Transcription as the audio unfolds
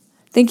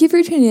Thank you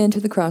for tuning in to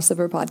the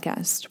Crossover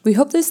Podcast. We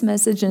hope this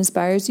message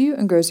inspires you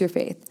and grows your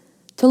faith.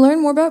 To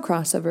learn more about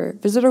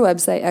Crossover, visit our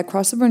website at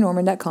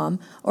crossovernorman.com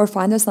or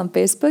find us on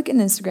Facebook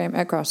and Instagram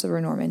at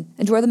crossovernorman.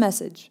 Enjoy the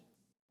message.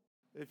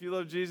 If you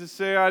love Jesus,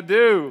 say, I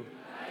do.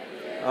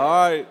 I do.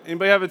 All right.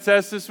 Anybody have a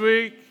test this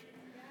week?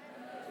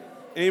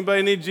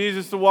 Anybody need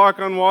Jesus to walk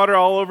on water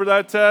all over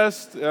that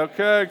test?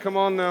 Okay, come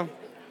on now.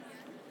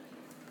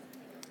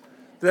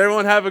 Did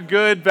everyone have a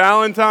good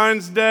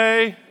Valentine's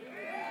Day?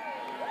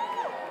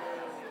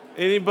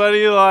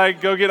 Anybody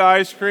go get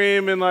ice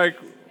cream and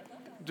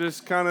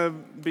just kind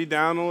of be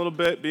down a little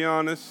bit, be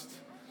honest?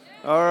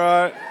 All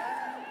right.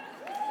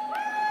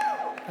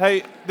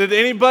 Hey, did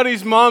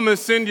anybody's mama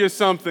send you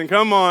something?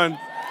 Come on.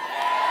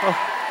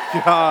 Oh,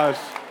 gosh.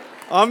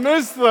 I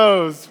miss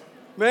those.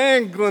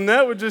 Man,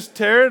 Gwinnett would just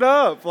tear it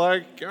up.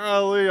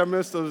 Golly, I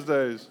miss those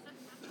days.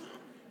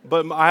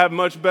 But I have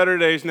much better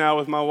days now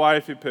with my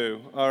wifey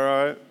poo, all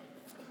right?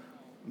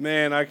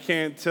 Man, I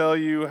can't tell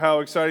you how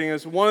exciting it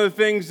is. One of the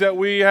things that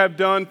we have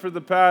done for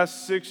the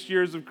past 6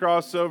 years of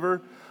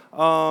Crossover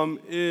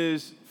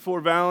is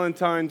for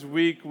Valentine's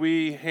Week,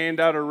 we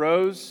hand out a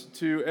rose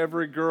to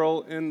every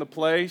girl in the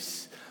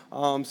place.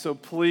 So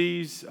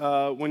please,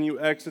 when you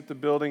exit the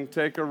building,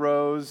 take a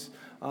rose.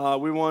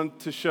 We want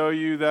to show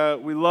you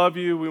that we love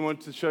you. We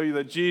want to show you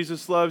that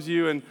Jesus loves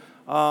you.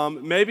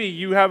 And maybe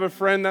you have a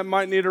friend that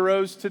might need a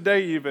rose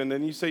today even.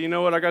 And you say, you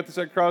know what, I got this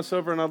at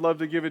Crossover and I'd love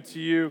to give it to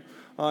you.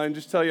 And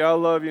just tell you I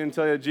love you and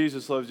tell you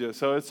Jesus loves you.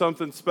 So it's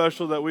something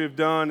special that we've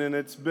done, and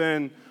it's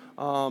been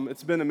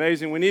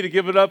amazing. We need to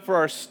give it up for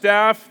our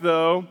staff,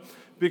 though,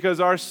 because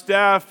our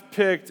staff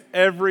picked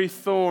every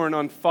thorn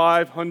on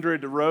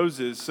 500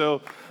 roses.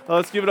 So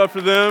let's give it up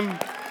for them.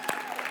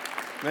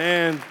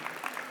 Man,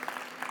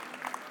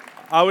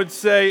 I would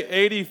say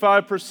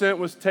 85%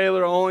 was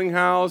Taylor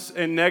Ollinghouse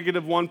and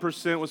negative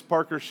 1% was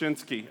Parker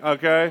Shinsky,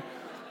 okay?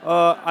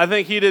 I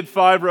think he did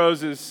 5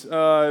 roses,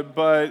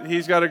 but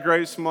he's got a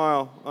great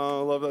smile. I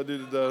love that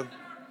dude to death.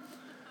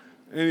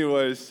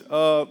 Anyways,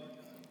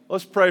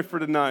 let's pray for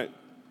tonight.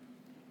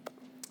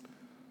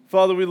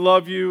 Father, we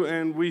love you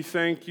and we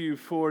thank you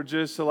for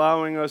just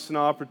allowing us an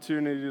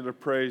opportunity to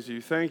praise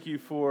you. Thank you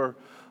for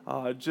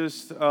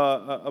just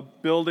a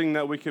building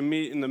that we can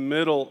meet in the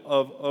middle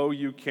of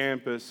OU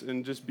campus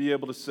and just be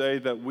able to say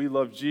that we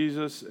love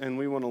Jesus and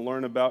we want to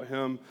learn about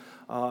him.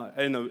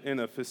 In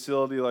a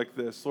facility like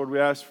this. Lord, we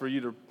ask for you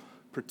to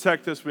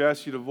protect us. We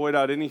ask you to void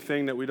out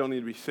anything that we don't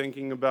need to be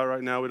thinking about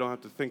right now. We don't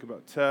have to think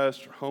about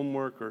tests or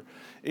homework or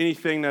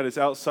anything that is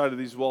outside of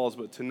these walls.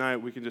 But tonight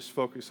we can just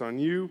focus on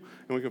you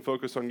and we can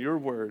focus on your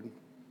word.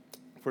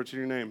 For it's in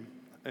your name,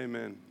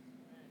 amen.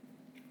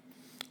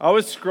 I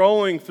was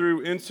scrolling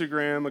through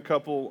Instagram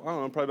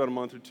probably about a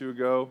month or two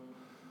ago.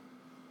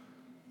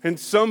 And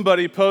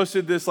somebody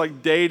posted this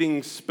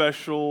dating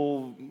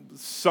special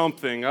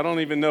something. I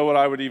don't even know what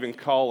I would even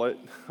call it,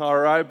 all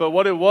right? But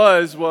what it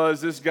was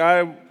this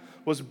guy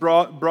was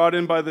brought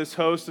in by this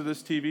host of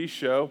this TV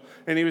show,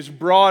 and he was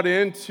brought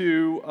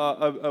into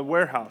a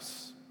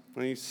warehouse.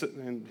 And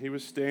he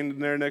was standing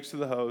there next to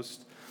the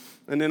host.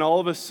 And then all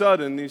of a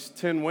sudden, these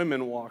 10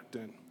 women walked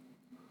in.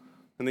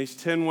 And these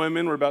 10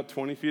 women were about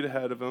 20 feet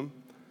ahead of him.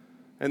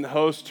 And the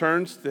host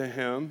turns to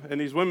him,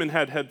 and these women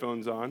had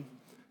headphones on.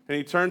 And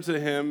he turns to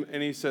him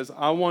and he says,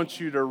 I want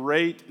you to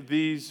rate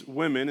these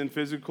women in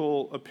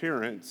physical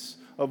appearance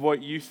of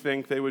what you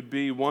think they would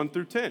be 1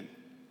 through 10.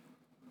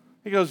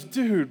 He goes,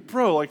 dude,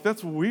 bro,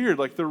 that's weird.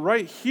 They're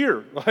right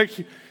here.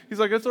 He's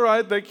like, it's all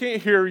right. They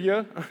can't hear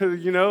you,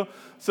 you know.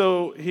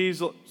 So he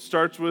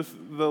starts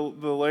with the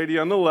lady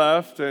on the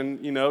left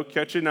and,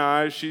 catching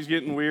eyes. She's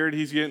getting weird.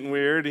 He's getting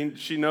weird. And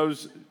she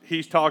knows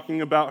he's talking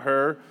about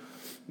her.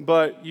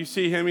 But you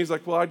see him, he's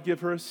like, well, I'd give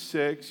her a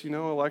 6. I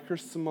like her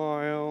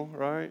smile,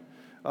 right?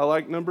 I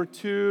like number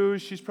 2.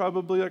 She's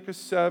probably a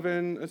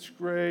 7. That's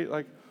great.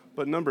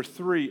 But number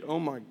 3, oh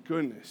my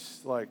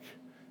goodness.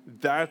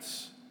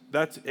 That's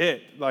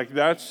it.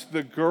 That's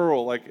the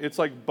girl. It's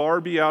like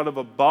Barbie out of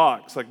a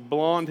box.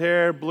 Blonde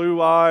hair,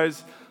 blue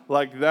eyes,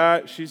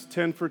 that. She's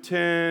 10 for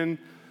 10.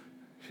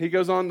 He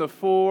goes on to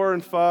 4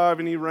 and 5,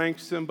 and he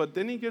ranks them. But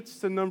then he gets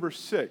to number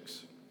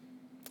 6.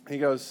 He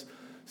goes,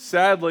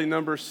 sadly,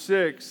 number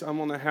 6, I'm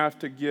going to have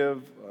to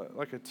give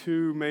a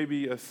 2,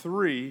 maybe a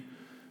 3,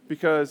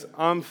 because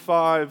I'm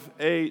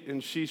 5'8",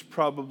 and she's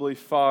probably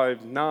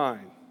 5'9".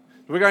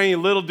 We got any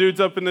little dudes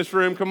up in this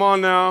room? Come on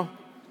now.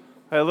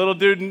 Hey, little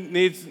dude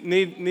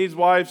needs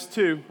wives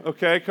too.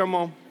 Okay, come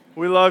on.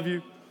 We love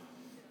you.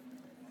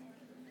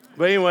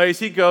 But anyways,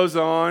 he goes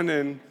on,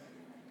 and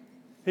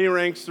he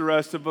ranks the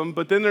rest of them.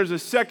 But then there's a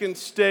second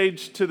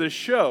stage to the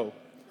show.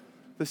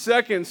 The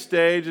second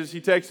stage is he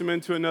takes him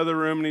into another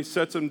room and he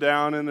sets him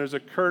down, and there's a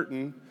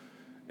curtain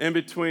in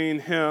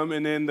between him,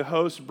 and then the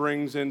host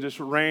brings in just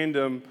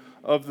random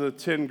of the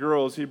 10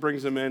 girls. He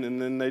brings them in,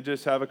 and then they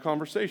just have a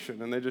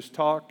conversation, and they just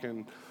talk,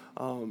 and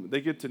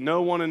they get to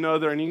know one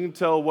another, and you can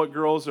tell what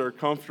girls are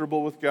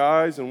comfortable with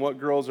guys and what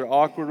girls are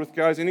awkward with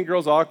guys. Any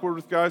girls awkward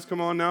with guys?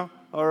 Come on now.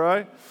 All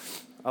right.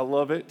 I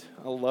love it.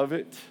 I love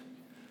it.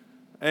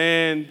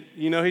 And,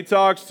 he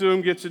talks to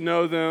them, gets to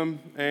know them.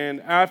 And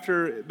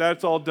after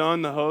that's all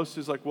done, the host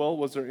is like, well,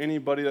 was there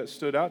anybody that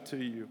stood out to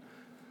you?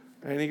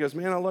 And he goes,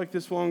 man, I like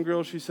this one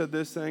girl. She said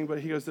this thing. But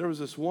he goes, there was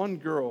this one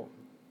girl.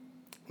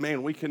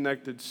 Man, we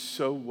connected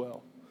so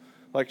well.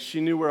 Like,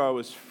 she knew where I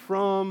was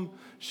from.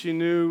 She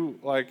knew,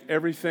 like,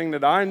 everything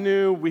that I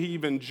knew. We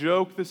even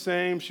joked the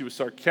same. She was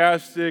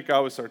sarcastic. I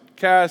was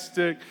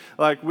sarcastic.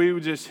 Like, we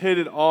would just hit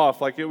it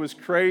off. Like, it was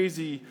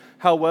crazy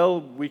how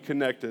well we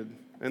connected.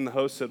 And the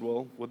host said,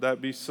 well, would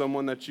that be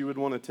someone that you would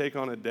want to take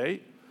on a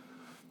date?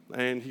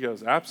 And he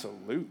goes,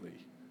 absolutely.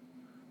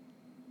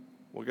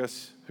 Well,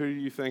 guess who do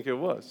you think it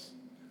was?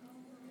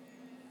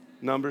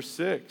 Number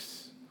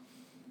 6.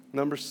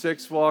 Number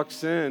 6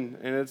 walks in,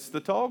 and it's the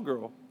tall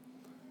girl.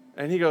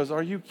 And he goes,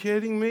 are you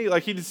kidding me?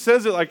 Like, he just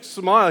says it like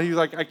smile. He's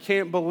like, I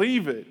can't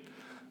believe it.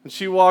 And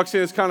she walks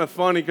in. It's kind of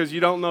funny because you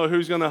don't know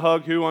who's going to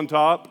hug who on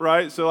top,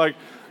 right? So, like,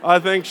 I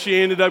think she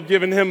ended up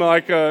giving him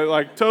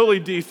totally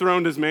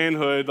dethroned his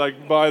manhood,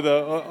 like by the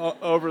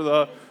over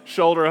the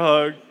shoulder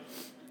hug.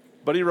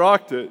 But he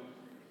rocked it.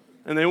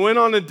 And they went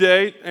on a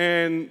date,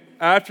 and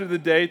after the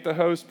date, the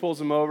host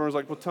pulls him over and was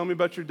like, well, tell me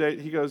about your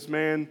date. He goes,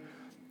 man,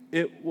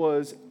 it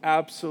was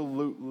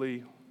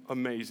absolutely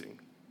amazing.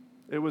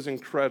 It was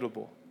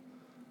incredible.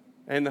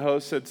 And the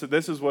host said, so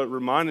this is what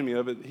reminded me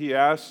of it. He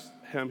asked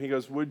him, he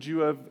goes, would you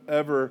have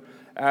ever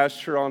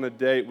asked her on a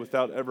date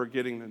without ever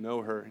getting to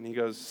know her? And he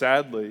goes,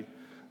 sadly,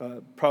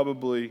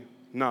 probably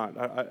not.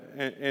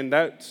 And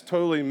that's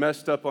totally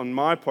messed up on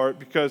my part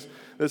because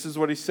this is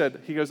what he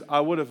said. He goes, I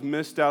would have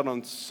missed out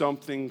on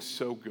something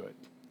so good.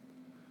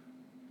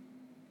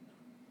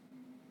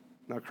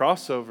 Now,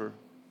 crossover.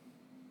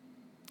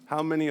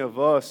 How many of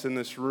us in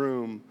this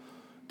room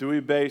do we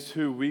base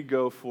who we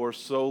go for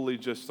solely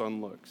just on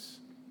looks?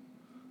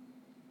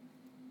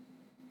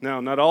 Now,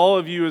 not all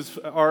of you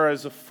are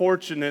as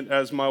fortunate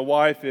as my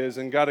wife is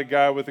and got a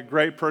guy with a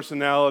great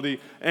personality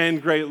and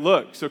great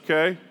looks,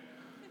 okay?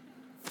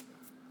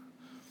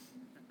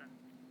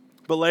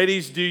 But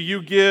ladies, do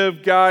you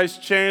give guys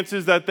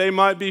chances that they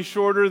might be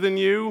shorter than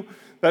you,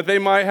 that they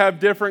might have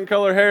different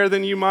color hair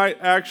than you might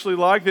actually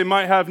like? They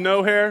might have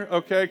no hair.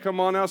 Okay, come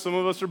on now. Some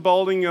of us are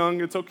balding young.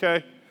 It's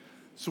okay.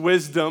 It's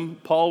wisdom.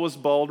 Paul was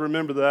bald.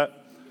 Remember that.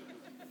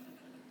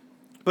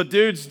 But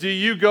dudes, do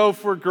you go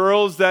for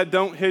girls that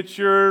don't hit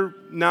your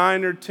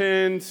 9 or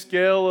 10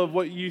 scale of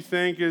what you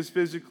think is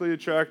physically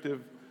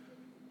attractive?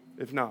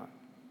 If not.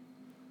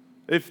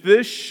 If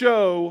this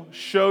show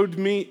showed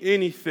me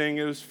anything,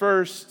 it was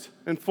first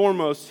and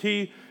foremost,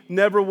 he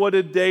never would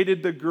have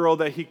dated the girl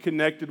that he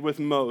connected with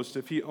most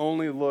if he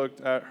only looked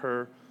at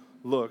her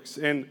looks.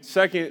 And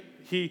second,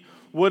 he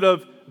would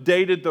have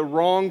dated the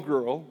wrong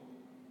girl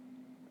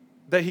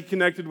that he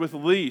connected with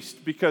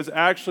least, because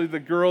actually the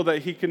girl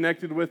that he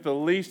connected with the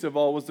least of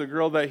all was the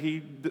girl that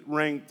he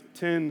ranked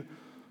 10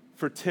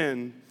 for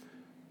 10.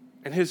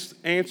 And his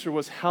answer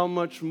was how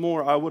much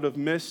more I would have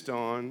missed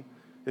on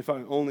if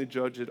I only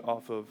judge it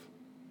off of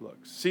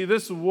looks. See,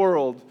 this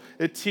world,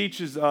 it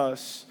teaches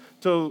us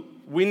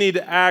we need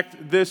to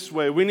act this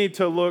way. We need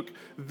to look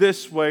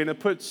this way. And it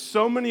puts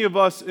so many of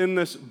us in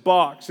this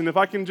box. And if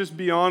I can just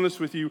be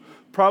honest with you,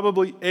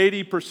 probably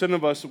 80%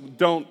 of us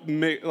don't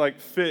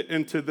fit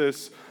into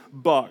this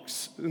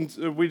box.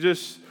 And we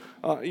just,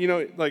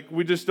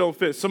 we just don't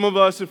fit. Some of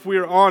us, if we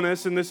are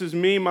honest, and this is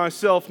me,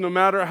 myself, no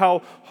matter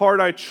how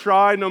hard I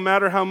try, no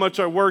matter how much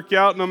I work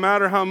out, no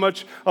matter how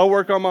much I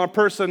work on my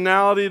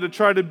personality to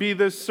try to be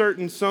this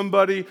certain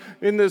somebody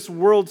in this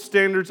world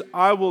standards,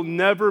 I will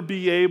never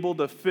be able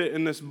to fit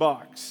in this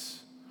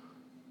box.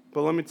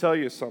 But let me tell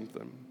you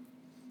something.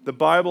 The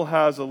Bible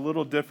has a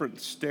little different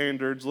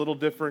standards, little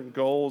different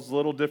goals,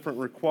 little different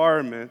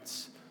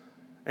requirements,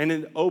 and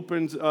it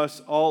opens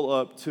us all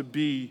up to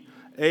be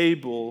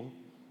able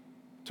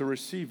to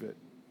receive it.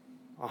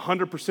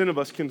 100% of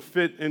us can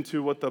fit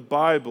into what the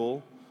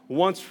Bible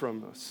wants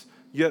from us.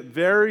 Yet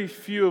very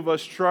few of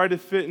us try to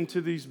fit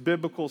into these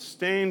biblical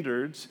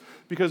standards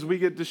because we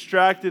get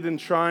distracted in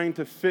trying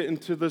to fit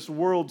into this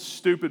world's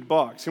stupid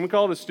box. Can we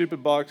call it a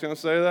stupid box? Can I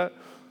say that?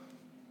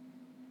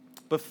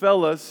 But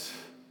fellas,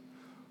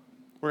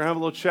 we're going to have a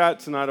little chat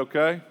tonight,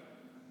 okay?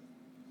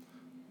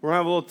 We're going to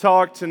have a little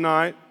talk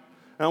tonight.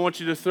 And I want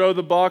you to throw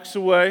the box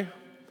away.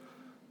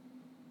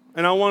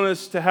 And I want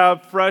us to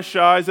have fresh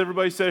eyes.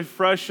 Everybody say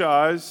fresh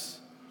eyes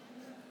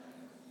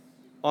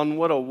on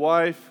what a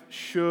wife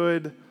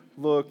should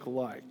look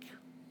like.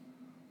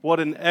 What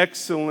an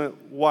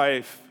excellent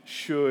wife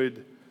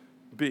should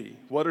be.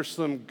 What are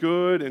some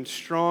good and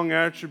strong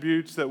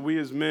attributes that we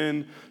as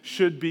men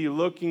should be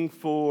looking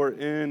for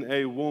in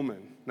a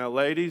woman? Now,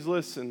 ladies,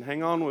 listen,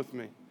 hang on with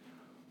me.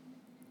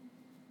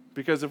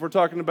 Because if we're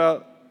talking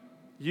about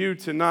you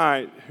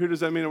tonight, who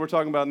does that mean that we're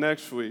talking about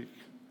next week?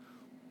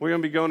 We're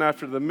going to be going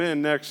after the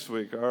men next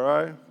week, all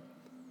right?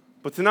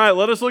 But tonight,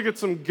 let us look at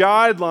some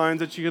guidelines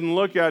that you can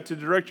look at to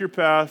direct your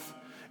path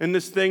in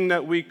this thing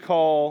that we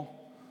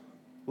call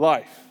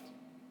life.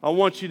 I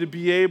want you to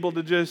be able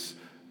to just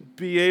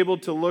be able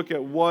to look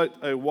at what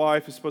a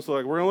wife is supposed to look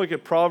like. We're going to look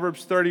at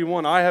Proverbs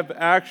 31. I have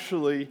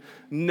actually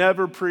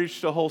never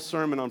preached a whole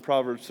sermon on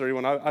Proverbs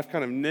 31. I've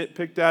kind of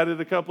nitpicked at it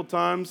a couple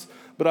times,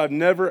 but I've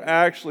never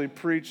actually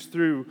preached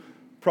through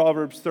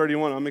Proverbs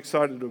 31. I'm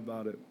excited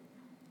about it.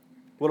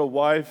 What a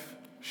wife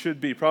should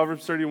be.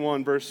 Proverbs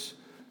 31, verse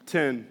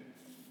 10,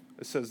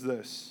 it says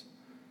this: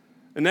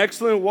 "An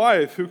excellent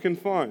wife who can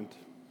find?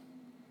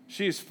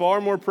 She is far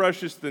more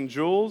precious than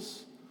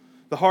jewels.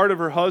 The heart of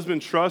her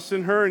husband trusts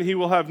in her, and he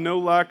will have no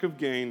lack of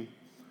gain.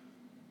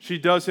 She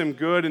does him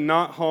good and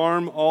not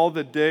harm all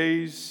the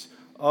days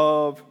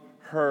of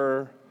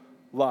her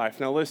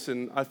life." Now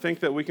listen, I think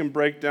that we can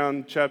break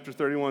down chapter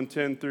 31,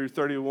 10 through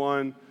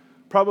 31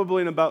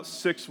 probably in about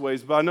 6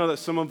 ways, but I know that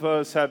some of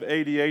us have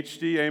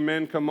ADHD,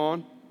 amen, come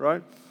on,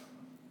 right?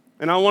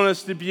 And I want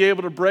us to be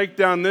able to break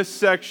down this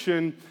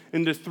section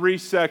into 3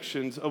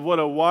 sections of what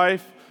a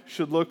wife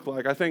should look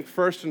like. I think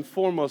first and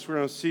foremost, we're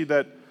going to see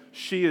that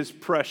she is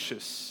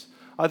precious.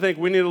 I think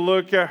we need to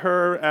look at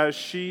her as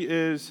she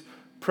is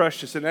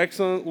precious. An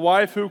excellent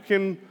wife, who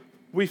can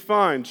we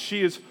find?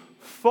 She is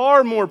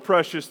far more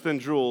precious than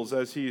jewels,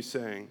 as he is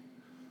saying.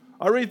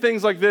 I read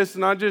things like this,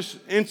 and I just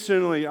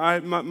instantly,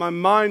 my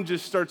mind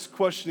just starts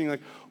questioning, like,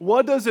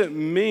 what does it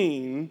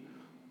mean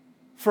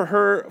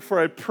for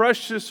a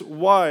precious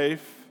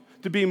wife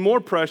to be more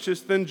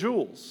precious than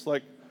jewels?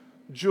 Like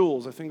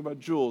jewels, I think about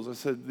jewels. I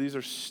said, these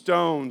are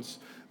stones.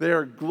 They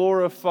are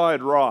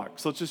glorified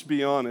rocks. Let's just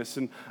be honest.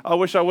 And I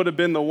wish I would have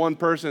been the one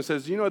person that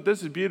says, you know what,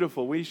 this is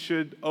beautiful. We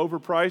should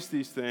overprice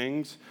these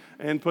things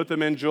and put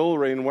them in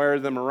jewelry and wear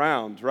them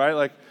around, right?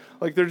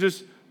 Like they're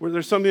just,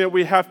 there's something that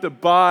we have to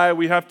buy,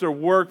 we have to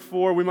work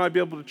for. We might be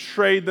able to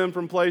trade them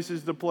from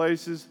places to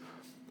places.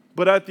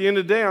 But at the end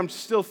of the day, I'm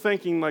still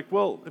thinking, like,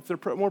 well, if they're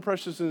more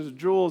precious than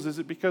jewels, is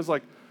it because,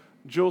 like,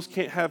 jewels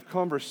can't have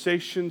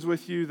conversations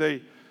with you?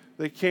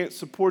 They can't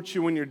support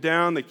you when you're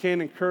down. They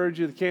can't encourage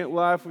you. They can't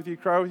laugh with you,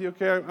 cry with you.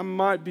 Okay, I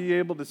might be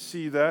able to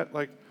see that.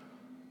 Like,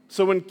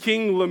 so when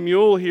King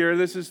Lemuel here,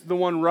 this is the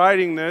one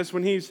writing this,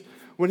 when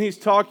he's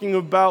talking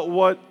about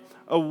what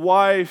a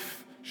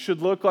wife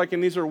should look like,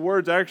 and these are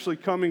words actually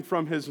coming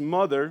from his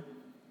mother,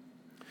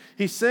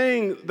 he's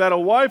saying that a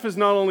wife is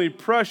not only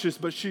precious,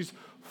 but she's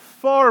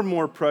far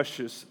more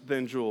precious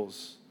than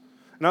jewels.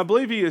 And I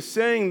believe he is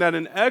saying that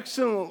an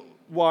excellent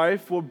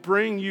wife will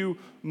bring you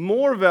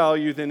more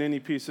value than any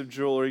piece of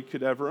jewelry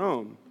could ever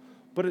own.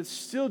 But it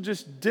still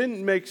just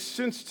didn't make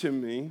sense to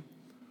me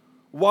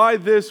why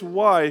this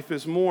wife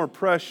is more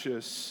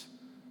precious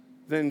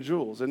than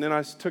jewels. And then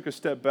I took a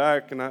step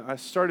back and I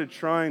started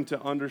trying to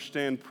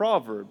understand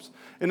Proverbs.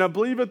 And I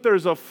believe that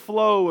there's a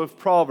flow of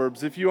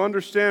Proverbs. If you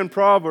understand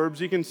Proverbs,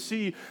 you can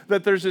see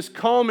that there's this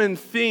common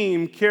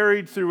theme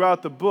carried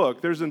throughout the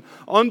book. There's an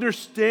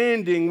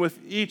understanding with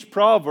each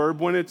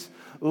proverb when it's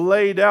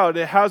laid out.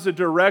 It has a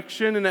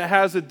direction and it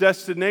has a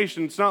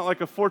destination. It's not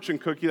like a fortune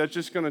cookie that's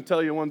just going to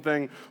tell you one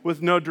thing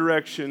with no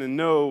direction and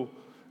no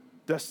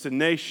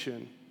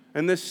destination.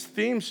 And this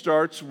theme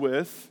starts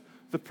with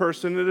the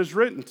person it is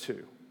written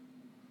to.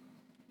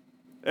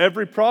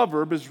 Every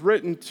proverb is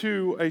written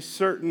to a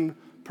certain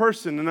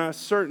person, and that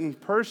certain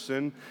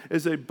person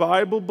is a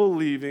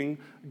Bible-believing,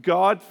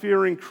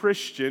 God-fearing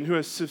Christian who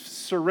has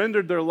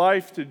surrendered their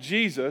life to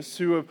Jesus,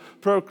 who have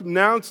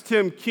pronounced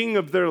him king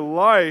of their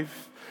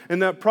life.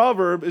 And that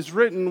proverb is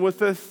written with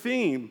a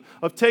theme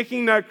of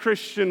taking that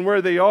Christian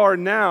where they are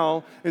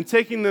now and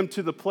taking them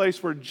to the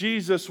place where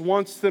Jesus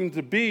wants them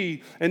to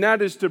be, and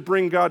that is to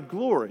bring God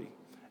glory.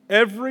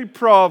 Every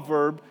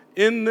proverb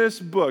in this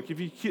book, if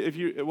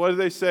you, what do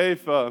they say?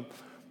 If a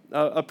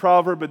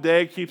proverb a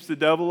day keeps the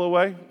devil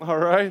away, all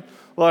right?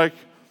 Like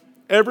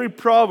every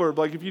proverb,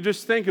 like if you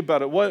just think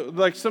about it, what,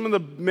 like some of the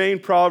main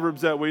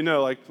proverbs that we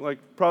know,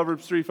 like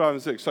Proverbs 3, 5,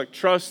 and 6, like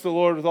trust the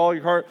Lord with all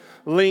your heart,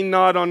 lean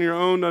not on your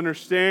own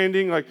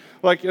understanding, like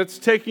it's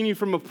taking you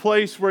from a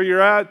place where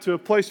you're at to a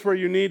place where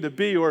you need to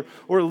be, or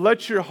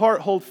let your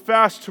heart hold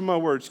fast to my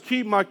words,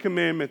 keep my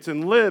commandments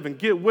and live and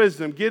get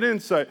wisdom, get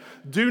insight,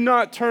 do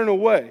not turn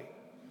away.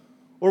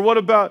 Or what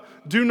about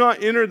do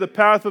not enter the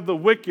path of the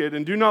wicked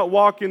and do not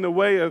walk in the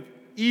way of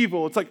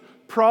evil? It's like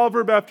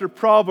proverb after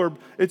proverb.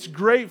 It's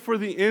great for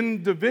the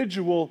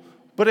individual,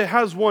 but it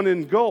has one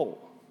end goal: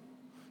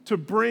 to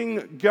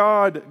bring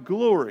God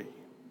glory.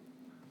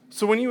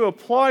 So when you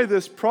apply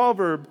this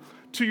proverb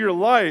to your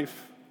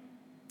life,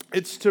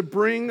 it's to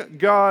bring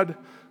God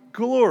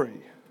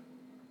glory.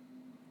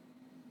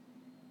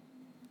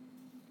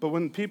 But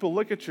when people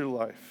look at your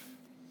life,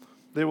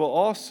 they will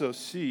also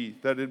see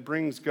that it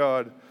brings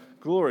God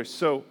glory.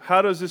 So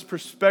how does this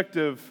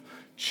perspective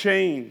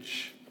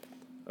change?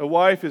 A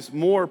wife is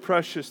more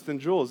precious than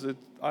jewels.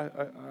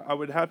 I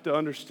would have to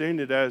understand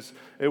it as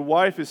a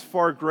wife is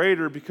far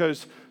greater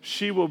because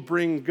she will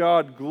bring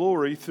God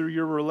glory through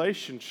your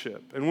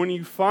relationship. And when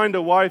you find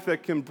a wife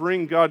that can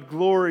bring God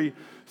glory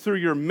through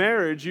your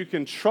marriage, you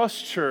can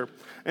trust her,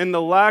 and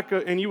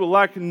you will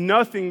lack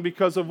nothing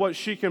because of what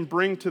she can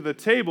bring to the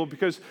table,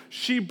 because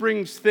she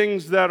brings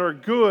things that are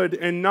good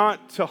and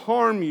not to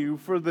harm you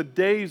for the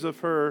days of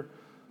her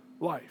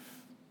life.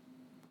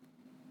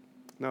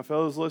 Now,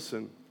 fellas,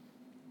 listen.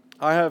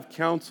 I have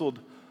counseled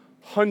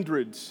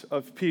hundreds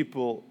of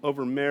people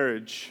over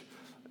marriage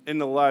in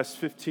the last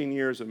 15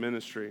 years of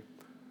ministry.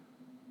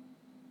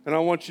 And I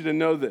want you to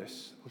know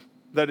this,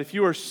 that if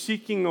you are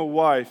seeking a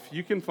wife,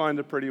 you can find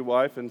a pretty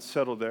wife and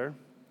settle there.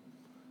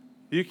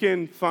 You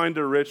can find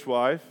a rich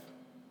wife.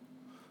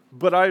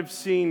 But I've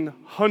seen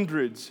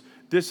hundreds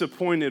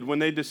disappointed when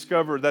they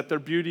discover that their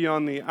beauty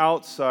on the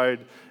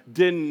outside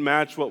didn't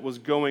match what was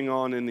going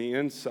on in the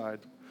inside.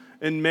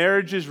 And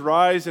marriages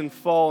rise and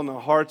fall in the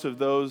hearts of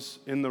those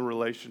in the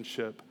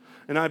relationship.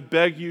 And I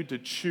beg you to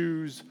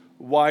choose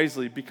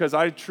wisely, because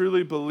I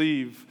truly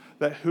believe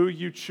that who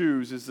you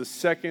choose is the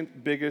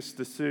second biggest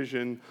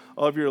decision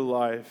of your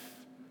life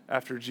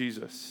after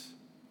Jesus.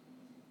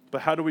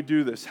 But how do we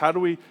do this? How do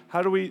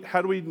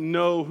we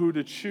know who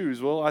to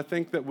choose? Well, I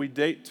think that we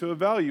date to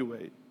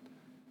evaluate.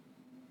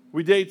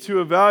 We date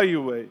to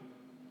evaluate.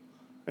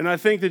 And I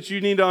think that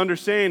you need to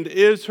understand,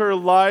 is her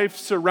life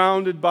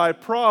surrounded by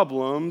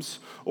problems,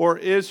 or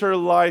is her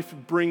life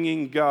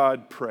bringing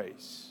God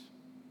praise?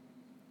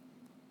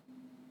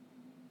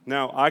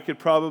 Now, I could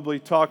probably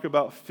talk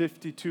about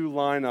 52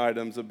 line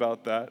items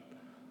about that.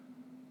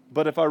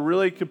 But if I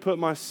really could put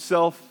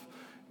myself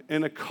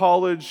in a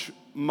college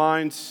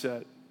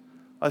mindset,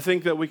 I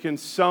think that we can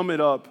sum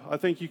it up. I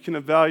think you can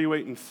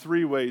evaluate in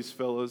 3 ways,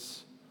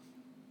 fellas,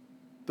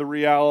 the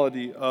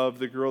reality of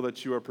the girl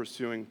that you are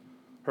pursuing: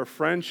 her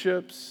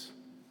friendships,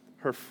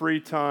 her free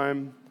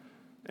time,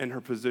 and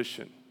her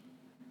position.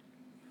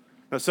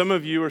 Now, some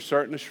of you are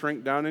starting to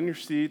shrink down in your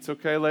seats.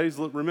 Okay, ladies,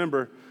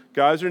 remember,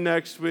 guys are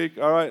next week.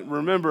 All right,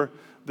 remember,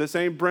 this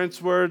ain't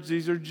Brent's words.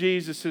 These are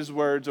Jesus'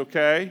 words,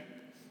 okay?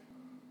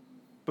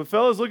 But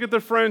fellas, look at the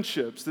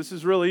friendships. This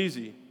is real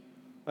easy.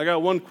 I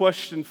got one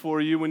question for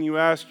you when you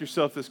ask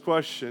yourself this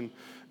question.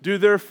 Do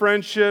their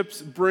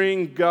friendships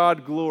bring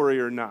God glory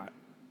or not?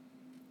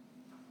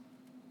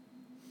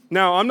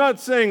 Now, I'm not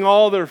saying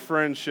all their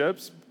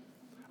friendships.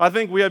 I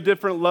think we have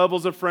different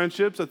levels of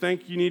friendships. I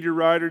think you need your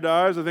ride or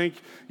dies. I think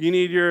you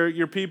need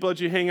your people that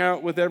you hang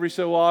out with every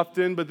so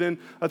often. But then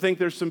I think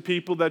there's some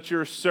people that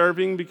you're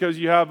serving because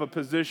you have a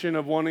position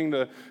of wanting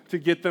to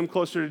get them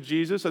closer to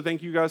Jesus. I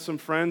think you got some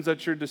friends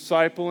that you're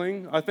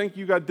discipling. I think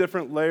you got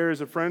different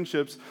layers of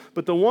friendships.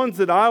 But the ones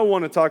that I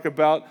want to talk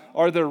about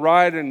are the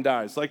ride and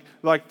dies.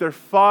 Like their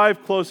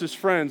 5 closest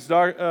friends.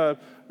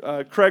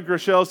 Craig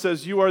Rochelle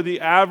says you are the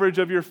average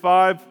of your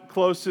 5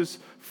 closest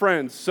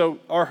friends. So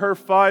are her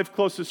 5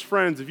 closest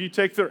friends, if you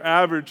take their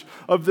average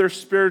of their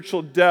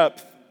spiritual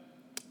depth,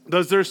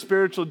 does their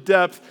spiritual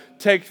depth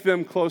take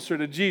them closer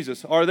to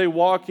Jesus? Are they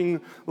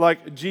walking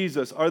like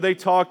Jesus? Are they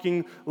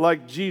talking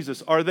like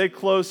Jesus? Are they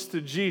close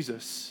to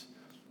Jesus?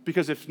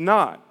 Because if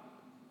not,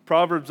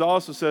 Proverbs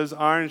also says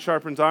iron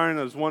sharpens iron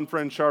as one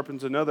friend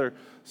sharpens another.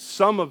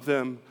 Some of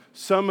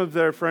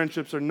their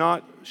friendships are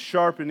not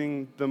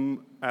sharpening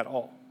them at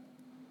all.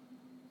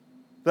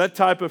 That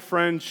type of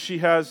friend she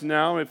has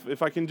now,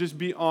 if I can just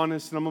be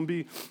honest, and I'm going to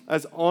be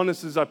as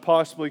honest as I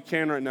possibly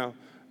can right now,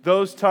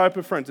 those type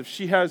of friends, if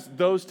she has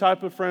those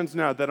type of friends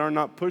now that are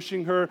not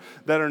pushing her,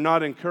 that are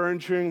not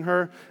encouraging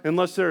her,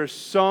 unless there is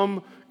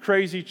some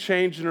crazy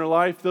change in her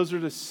life, those are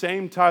the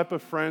same type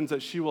of friends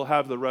that she will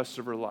have the rest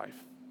of her life.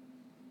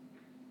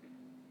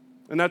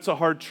 And that's a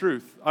hard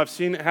truth. I've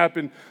seen it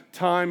happen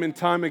time and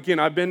time again.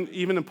 I've been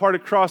even a part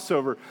of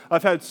Crossover.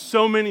 I've had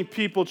so many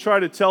people try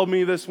to tell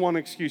me this one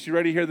excuse. You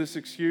ready to hear this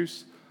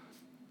excuse?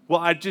 Well,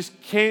 I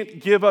just can't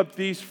give up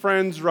these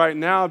friends right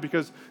now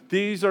because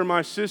these are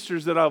my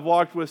sisters that I've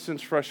walked with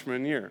since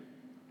freshman year.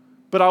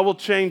 But I will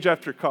change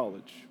after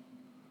college.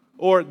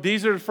 Or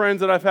these are the friends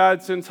that I've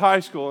had since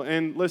high school.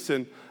 And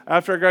listen,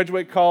 after I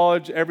graduate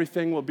college,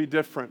 everything will be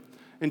different.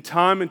 And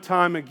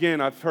time again,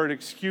 I've heard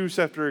excuse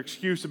after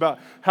excuse about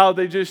how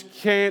they just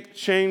can't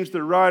change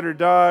the ride or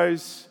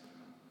dies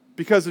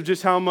because of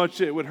just how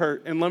much it would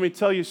hurt. And let me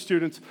tell you,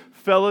 students,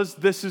 fellas,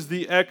 this is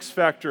the X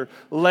factor.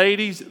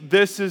 Ladies,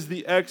 this is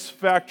the X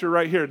factor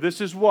right here. This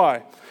is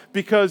why.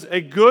 Because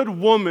a good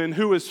woman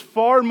who is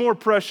far more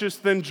precious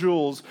than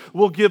jewels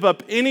will give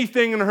up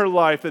anything in her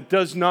life that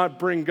does not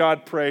bring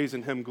God praise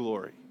and Him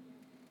glory.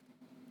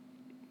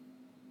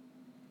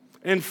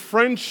 And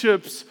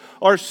friendships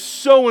are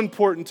so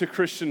important to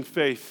Christian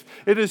faith.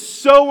 It is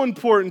so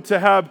important to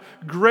have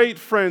great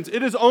friends.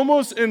 It is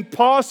almost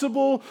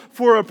impossible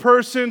for a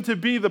person to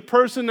be the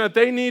person that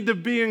they need to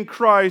be in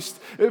Christ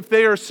if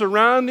they are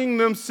surrounding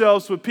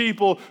themselves with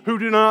people who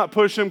do not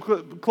push them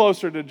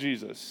closer to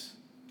Jesus.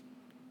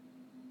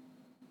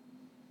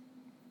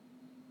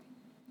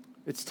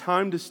 It's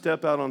time to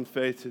step out on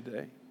faith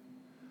today.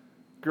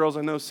 Girls,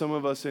 I know some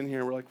of us in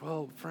here, we're like,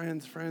 well,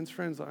 friends.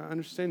 I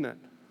understand that.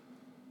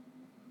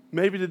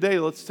 Maybe today,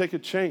 let's take a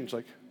change.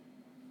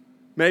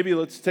 Maybe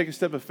let's take a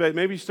step of faith.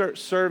 Maybe start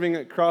serving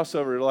at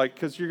Crossover,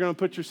 because you're going to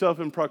put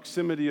yourself in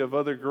proximity of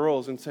other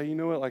girls and say, you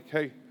know what,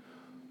 hey,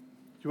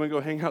 you want to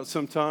go hang out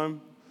sometime?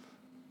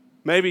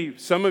 Maybe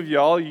some of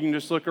y'all, you can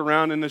just look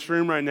around in this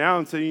room right now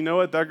and say, you know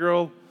what, that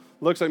girl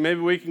looks like maybe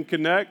we can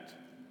connect.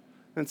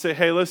 And say,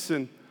 hey,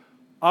 listen,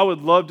 I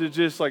would love to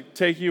just like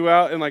take you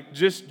out and like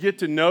just get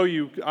to know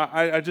you.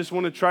 I just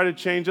want to try to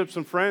change up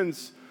some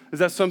friends. Is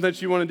that something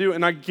that you want to do?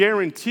 And I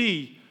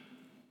guarantee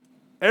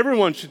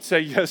everyone should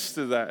say yes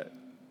to that.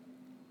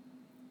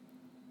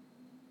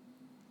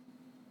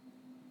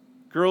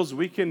 Girls,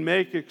 we can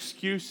make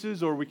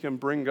excuses or we can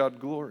bring God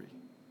glory.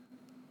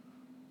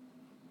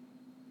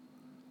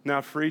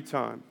 Now, free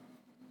time.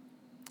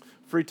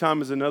 Free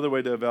time is another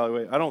way to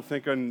evaluate. I don't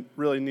think I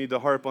really need to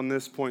harp on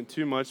this point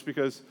too much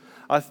because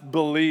I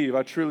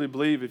truly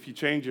believe if you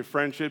change your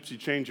friendships, you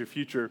change your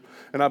future.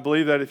 And I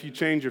believe that if you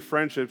change your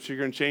friendships, you're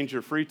going to change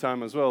your free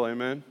time as well,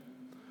 amen?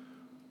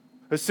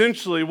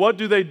 Essentially, what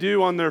do they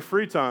do on their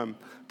free time?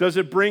 Does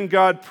it bring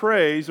God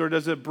praise or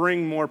does it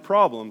bring more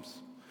problems?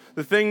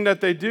 The things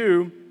that they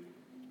do,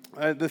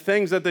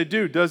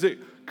 does it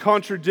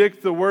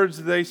contradict the words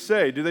that they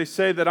say? Do they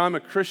say that I'm a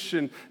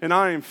Christian and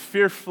I am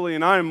fearfully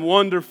and I am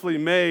wonderfully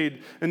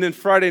made, and then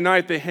Friday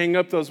night they hang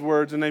up those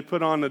words and they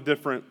put on a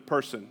different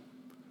person?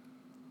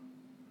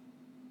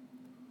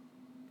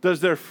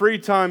 Does their free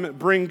time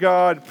bring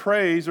God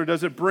praise or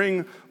does it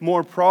bring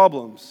more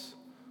problems?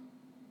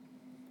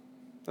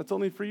 That's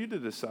only for you to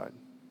decide.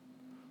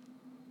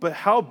 But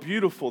how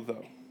beautiful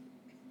though.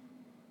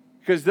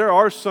 Because there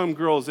are some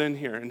girls in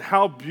here, and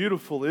how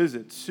beautiful is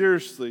it?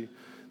 Seriously,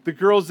 the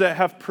girls that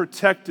have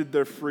protected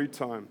their free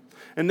time,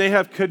 and they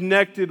have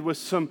connected with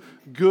some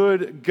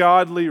good,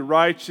 godly,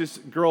 righteous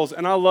girls.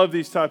 And I love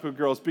these type of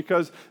girls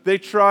because they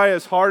try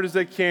as hard as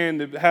they can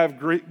to have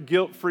great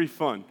guilt-free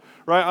fun,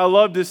 right? I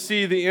love to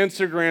see the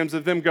Instagrams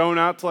of them going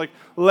out to like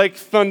Lake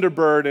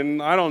Thunderbird,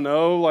 and I don't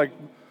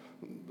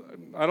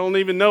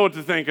even know what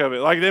to think of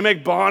it. Like they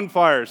make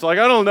bonfires. Like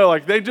I don't know.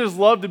 Like they just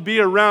love to be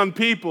around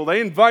people.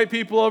 They invite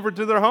people over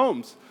to their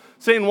homes,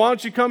 saying, "Why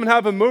don't you come and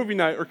have a movie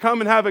night or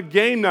come and have a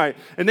game night?"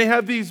 And they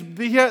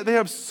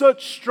have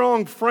such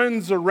strong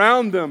friends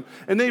around them,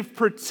 and they've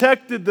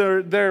protected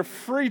their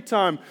free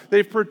time.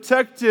 They've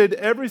protected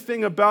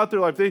everything about their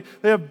life. They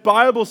have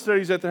Bible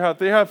studies at their house.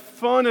 They have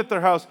fun at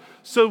their house.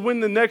 So when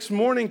the next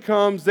morning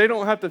comes, they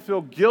don't have to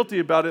feel guilty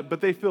about it,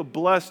 but they feel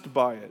blessed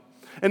by it.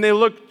 And they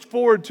look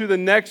forward to the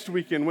next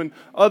weekend when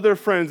other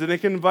friends, and they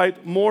can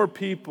invite more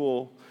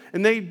people.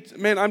 And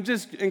I'm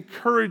just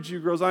encourage you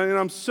girls, and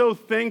I'm so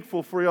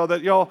thankful for y'all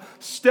that y'all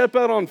step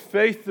out on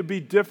faith to be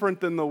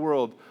different than the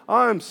world.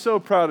 I'm so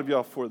proud of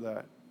y'all for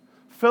that.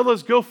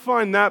 Fellas, go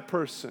find that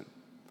person.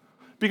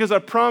 Because I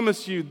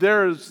promise you,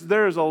 there's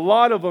a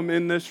lot of them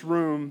in this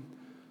room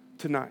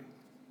tonight.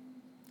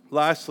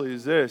 Lastly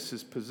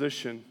is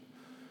position.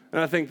 And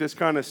I think this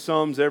kind of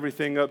sums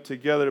everything up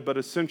together, but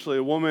essentially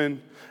a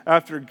woman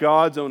after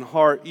God's own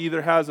heart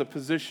either has a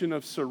position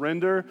of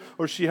surrender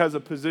or she has a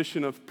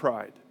position of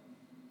pride.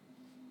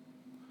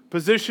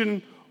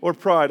 Position or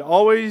pride.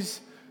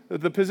 Always,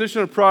 the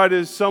position of pride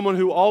is someone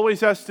who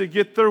always has to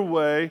get their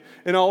way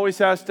and always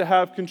has to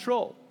have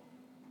control.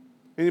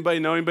 Anybody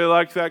know anybody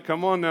like that?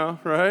 Come on now,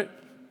 right?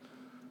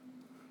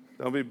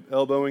 Don't be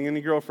elbowing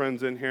any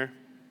girlfriends in here.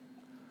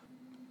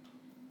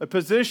 A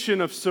position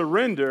of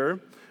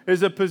surrender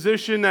is a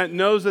position that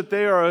knows that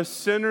they are a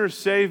sinner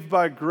saved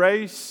by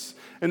grace,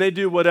 and they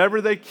do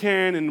whatever they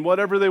can in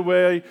whatever they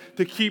way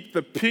to keep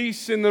the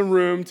peace in the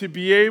room, to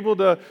be able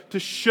to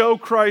show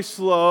Christ's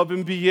love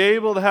and be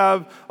able to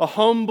have a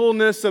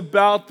humbleness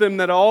about them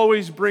that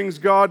always brings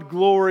God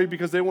glory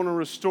because they want to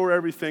restore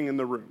everything in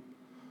the room.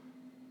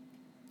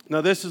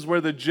 Now, this is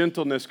where the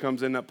gentleness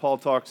comes in that Paul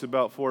talks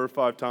about 4 or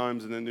 5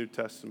 times in the New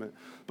Testament.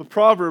 But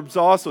Proverbs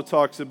also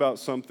talks about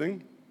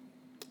something.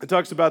 It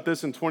talks about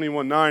this in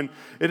 21:9.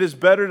 It is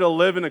better to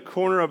live in a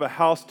corner of a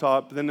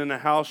housetop than in a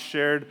house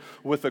shared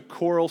with a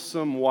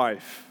quarrelsome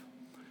wife.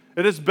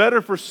 It is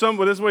better for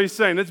someone, this is what he's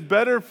saying, it's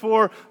better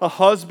for a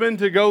husband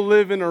to go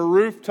live in a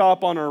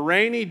rooftop on a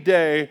rainy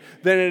day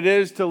than it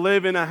is to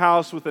live in a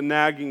house with a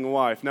nagging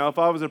wife. Now, if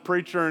I was a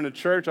preacher in a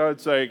church, I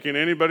would say, can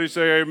anybody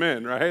say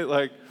amen,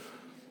 right?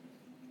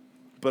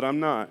 But I'm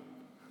not.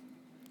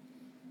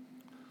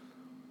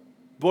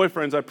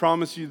 Boyfriends, I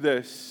promise you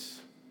this.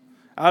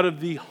 Out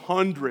of the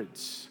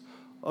hundreds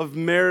of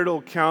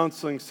marital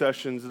counseling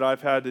sessions that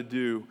I've had to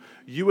do,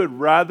 you would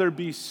rather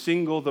be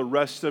single the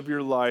rest of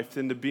your life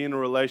than to be in a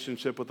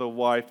relationship with a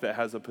wife that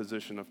has a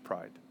position of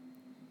pride.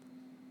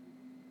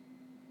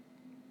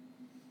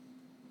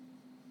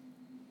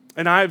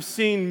 And I've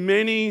seen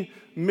many,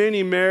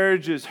 many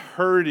marriages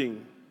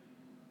hurting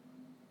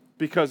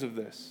because of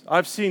this.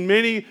 I've seen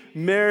many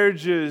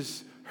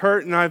marriages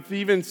hurt, and I've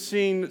even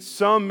seen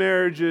some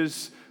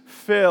marriages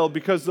fail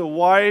because the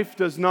wife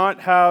does not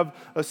have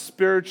a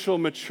spiritual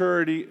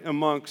maturity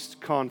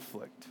amongst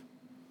conflict.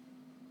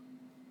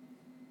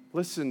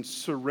 Listen,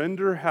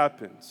 surrender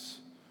happens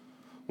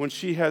when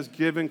she has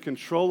given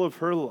control of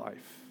her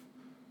life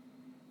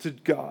to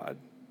God,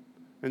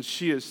 and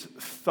she is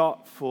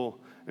thoughtful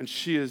and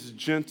she is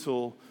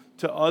gentle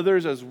to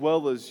others as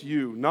well as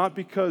you, not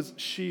because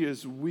she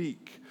is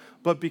weak,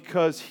 but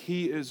because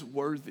he is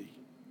worthy.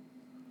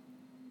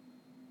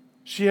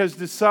 She has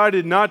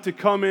decided not to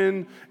come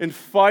in and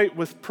fight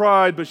with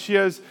pride, but she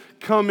has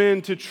come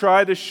in to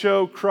try to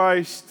show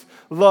Christ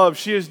love.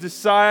 She has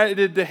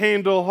decided to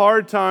handle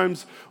hard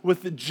times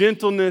with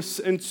gentleness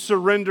and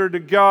surrender to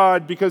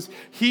God because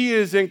He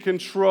is in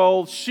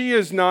control. She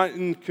is not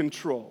in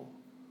control.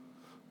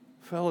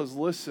 Fellas,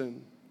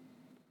 listen.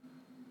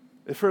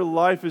 If her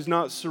life is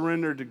not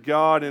surrendered to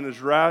God and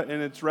it's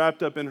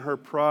wrapped up in her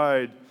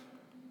pride,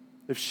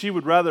 if she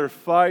would rather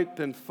fight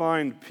than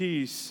find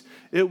peace,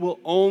 it will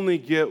only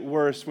get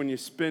worse when you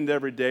spend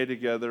every day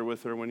together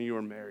with her when you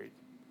are married.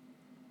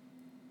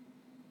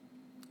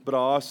 But I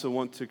also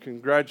want to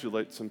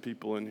congratulate some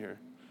people in here.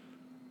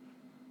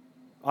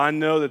 I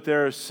know that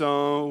there are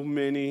so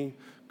many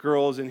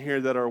girls in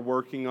here that are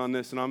working on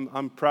this, and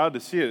I'm proud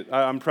to see it.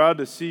 I'm proud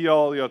to see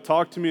y'all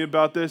talk to me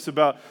about this,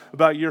 about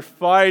your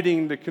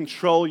fighting to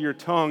control your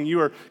tongue.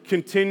 You are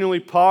continually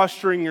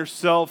posturing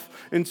yourself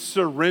in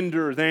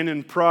surrender than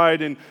in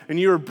pride, and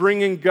you are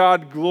bringing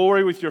God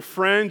glory with your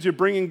friends. You're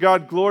bringing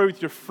God glory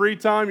with your free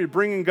time. You're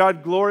bringing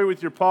God glory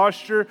with your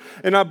posture,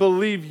 and I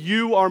believe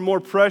you are more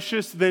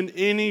precious than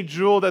any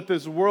jewel that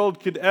this world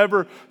could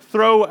ever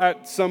throw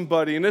at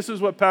somebody. And this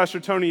is what Pastor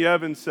Tony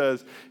Evans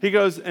says. He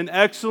goes, an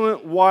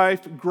excellent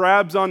wife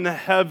grabs onto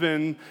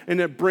heaven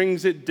and it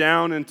brings it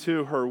down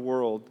into her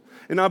world.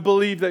 And I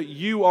believe that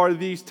you are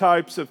these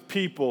types of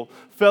people.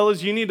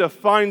 Fellas, you need to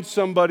find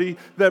somebody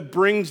that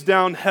brings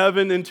down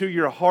heaven into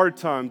your hard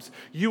times.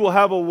 You will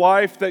have a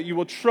wife that you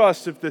will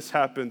trust if this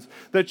happens,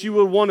 that you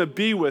will want to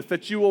be with,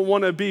 that you will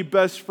want to be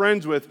best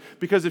friends with.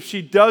 Because if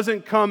she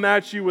doesn't come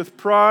at you with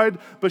pride,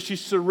 but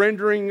she's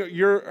surrendering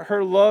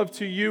her love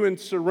to you and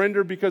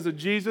surrender because of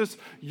Jesus,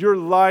 your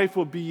life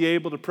will be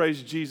able to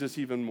praise Jesus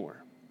even more.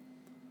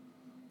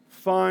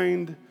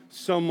 Find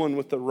someone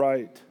with the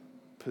right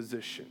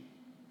position.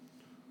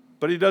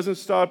 But he doesn't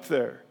stop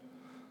there.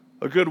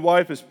 A good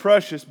wife is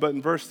precious, but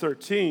in verse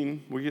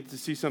 13, we get to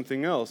see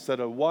something else, that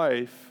a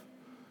wife,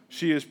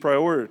 she is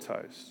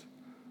prioritized.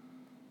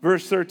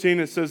 Verse 13,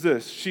 it says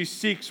this, she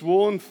seeks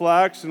wool and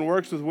flax and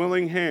works with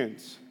willing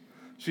hands.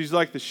 She's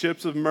like the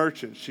ships of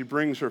merchants. She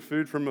brings her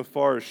food from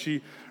afar.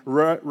 She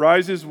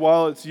rises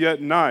while it's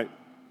yet night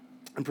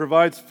and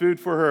provides food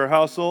for her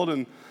household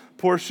and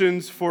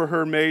portions for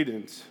her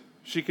maidens.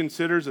 She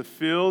considers a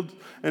field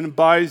and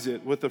buys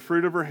it. With the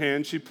fruit of her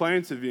hand, she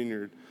plants a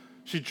vineyard.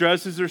 She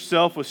dresses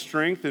herself with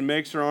strength and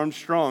makes her arms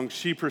strong.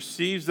 She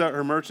perceives that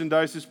her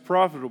merchandise is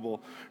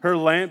profitable. Her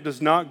lamp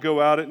does not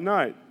go out at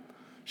night.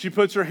 She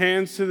puts her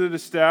hands to the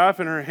distaff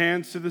and her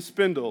hands to the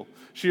spindle.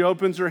 She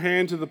opens her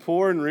hand to the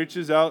poor and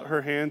reaches out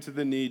her hand to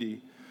the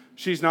needy.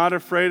 She's not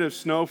afraid of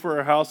snow for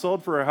her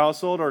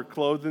household are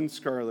clothed in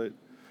scarlet.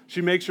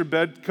 She makes her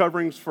bed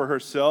coverings for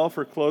herself.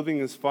 Her clothing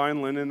is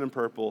fine linen and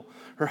purple.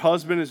 Her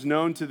husband is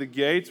known to the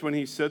gates when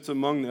he sits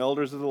among the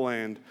elders of the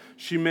land.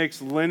 She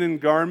makes linen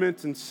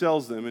garments and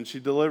sells them, and she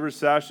delivers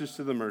sashes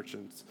to the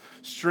merchants.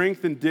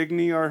 Strength and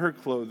dignity are her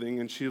clothing,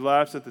 and she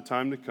laughs at the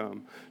time to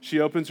come. She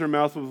opens her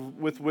mouth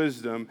with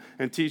wisdom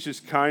and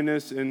teaches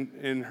kindness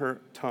in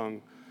her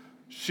tongue.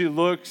 She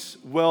looks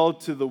well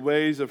to the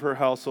ways of her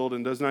household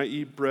and does not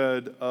eat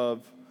bread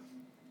of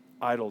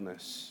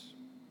idleness.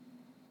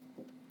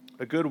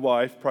 A good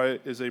wife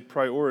is a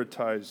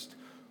prioritized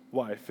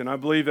wife. And I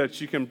believe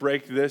that you can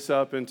break this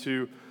up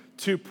into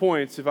 2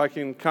 points if I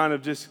can kind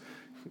of just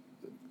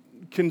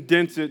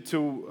condense it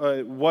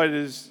to what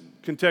is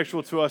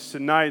contextual to us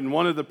tonight. And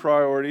one of the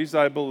priorities,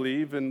 I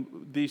believe, in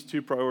these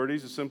 2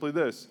 priorities is simply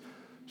this.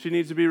 She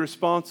needs to be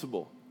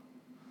responsible.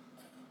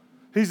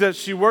 He's that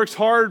she works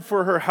hard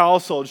for her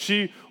household.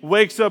 She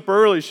wakes up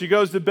early. She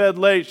goes to bed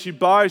late. She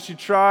buys, she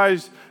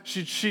tries,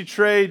 she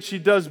trades, she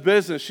does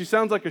business. She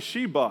sounds like a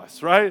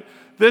she-boss, right?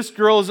 This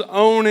girl's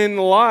owning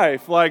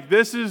life.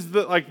 This is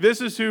who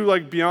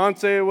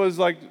Beyonce was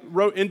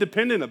wrote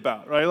Independent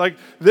about, right?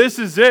 This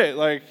is it.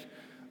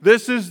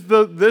 This is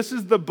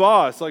the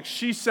boss.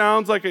 She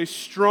sounds like a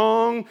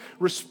strong,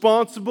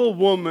 responsible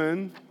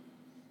woman,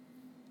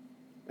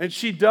 and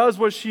she does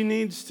what she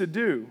needs to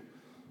do.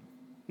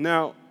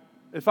 Now,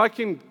 if I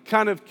can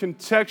kind of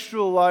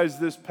contextualize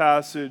this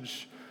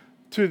passage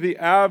to the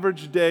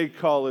average day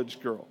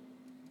college girl,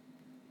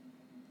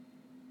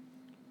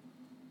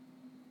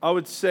 I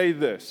would say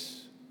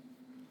this.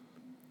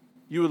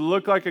 You would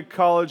look like a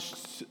college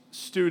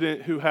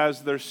student who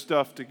has their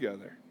stuff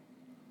together.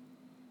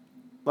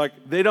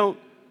 They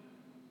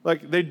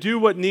do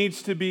what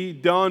needs to be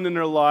done in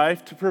their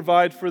life to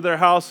provide for their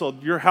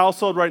household. Your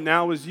household right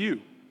now is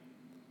you.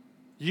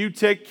 You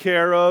take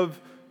care of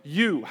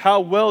you.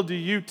 How well do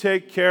you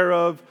take care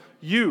of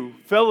you?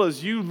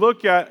 Fellas, you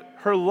look at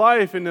her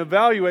life and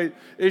evaluate,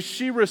 is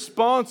she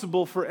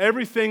responsible for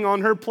everything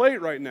on her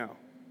plate right now?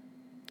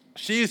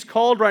 She's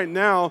called right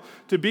now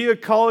to be a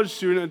college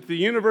student at the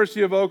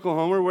University of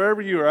Oklahoma or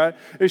wherever you're at.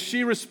 Is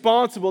she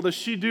responsible? Does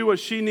she do what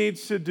she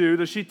needs to do?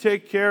 Does she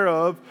take care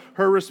of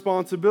her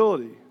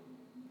responsibility?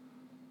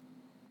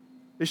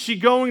 Is she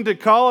going to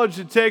college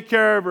to take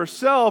care of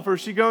herself, or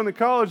is she going to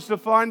college to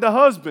find a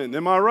husband?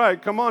 Am I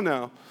right? Come on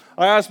now.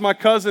 I asked my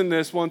cousin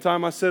this one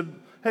time. I said,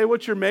 hey,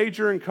 what's your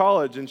major in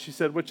college? And she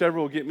said, whichever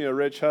will get me a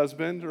rich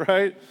husband,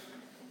 right?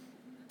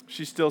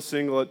 She's still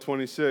single at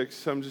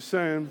 26. I'm just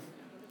saying.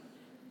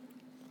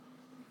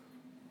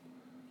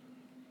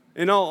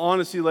 In all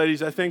honesty,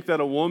 ladies, I think that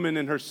a woman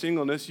in her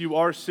singleness, you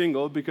are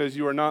single because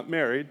you are not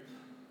married,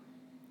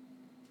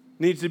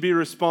 needs to be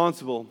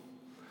responsible.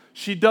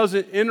 She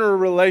doesn't enter a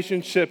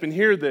relationship, and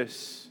hear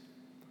this,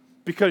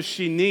 because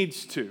she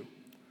needs to.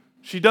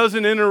 She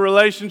doesn't enter a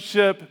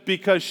relationship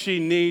because she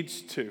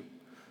needs to.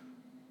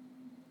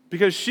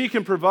 Because she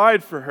can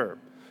provide for her.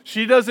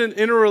 She doesn't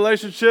enter a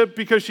relationship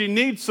because she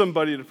needs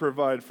somebody to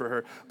provide for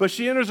her. But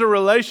she enters a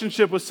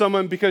relationship with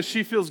someone because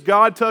she feels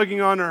God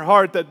tugging on her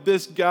heart that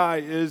this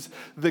guy is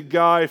the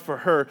guy for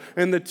her.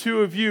 And the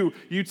two of you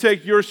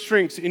take your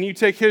strengths and you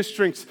take his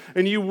strengths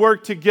and you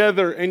work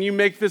together and you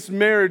make this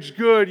marriage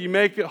good, you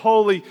make it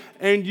holy,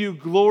 and you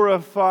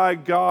glorify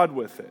God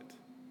with it.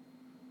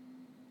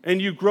 And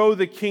you grow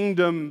the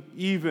kingdom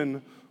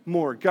even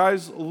more.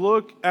 Guys,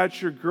 look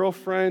at your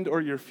girlfriend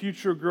or your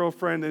future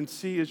girlfriend and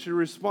see, is she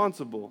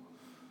responsible?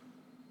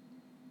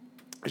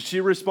 Is she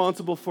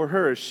responsible for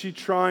her? Is she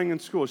trying in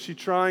school? Is she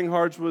trying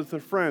hard with her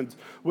friends,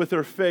 with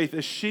her faith?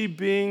 Is she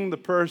being the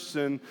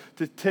person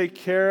to take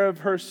care of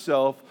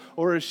herself,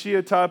 or is she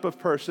a type of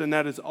person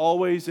that is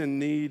always in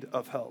need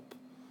of help?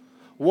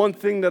 One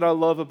thing that I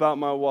love about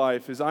my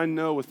wife is I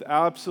know with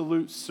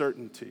absolute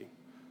certainty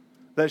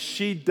that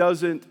she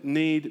doesn't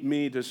need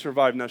me to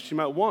survive. Now, she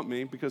might want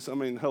me because,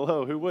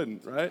 hello, who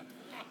wouldn't, right?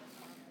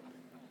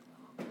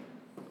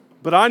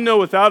 But I know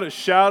without a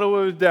shadow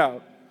of a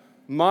doubt,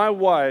 my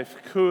wife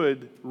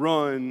could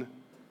run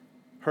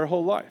her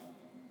whole life.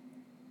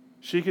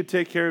 She could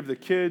take care of the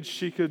kids.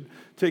 She could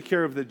take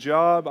care of the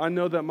job. I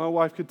know that my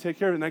wife could take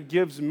care of it, and that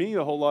gives me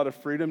a whole lot of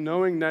freedom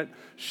knowing that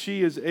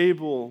she is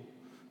able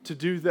to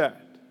do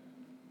that.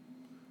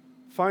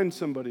 Find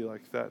somebody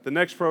like that. The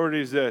next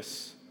priority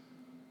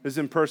is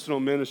in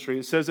personal ministry.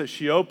 It says that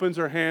she opens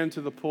her hand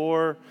to the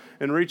poor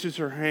and reaches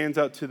her hands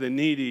out to the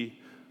needy.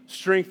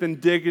 Strength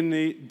and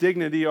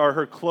dignity are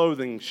her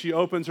clothing. She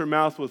opens her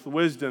mouth with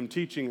wisdom,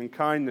 teaching, and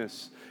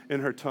kindness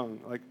in her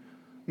tongue.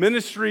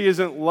 Ministry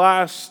isn't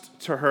last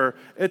to her,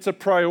 it's a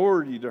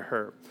priority to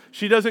her.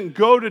 She doesn't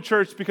go to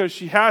church because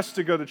she has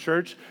to go to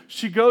church.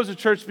 She goes to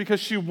church because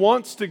she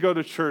wants to go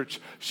to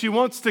church. She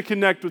wants to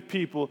connect with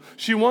people.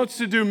 She wants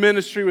to do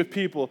ministry with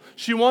people.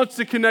 She wants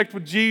to connect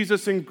with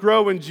Jesus and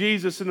grow in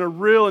Jesus in a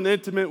real and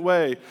intimate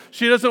way.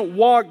 She doesn't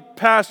walk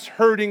past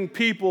hurting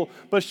people,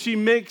 but she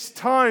makes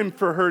time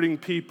for hurting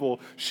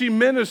people. She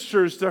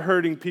ministers to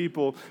hurting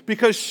people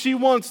because she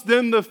wants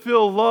them to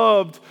feel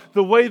loved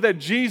the way that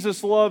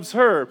Jesus loves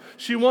her.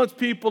 She wants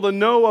people to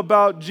know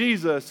about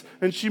Jesus,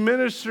 and she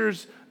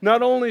ministers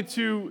not only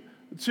to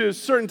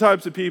certain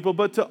types of people,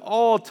 but to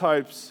all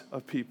types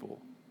of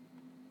people.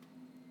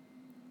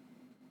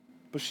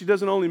 But she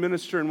doesn't only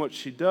minister in what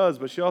she does,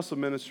 but she also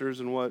ministers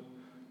in what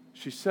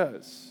she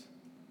says.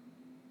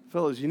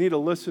 Fellas, you need to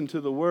listen to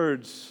the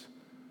words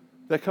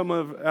that come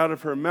out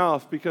of her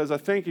mouth, because I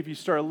think if you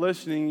start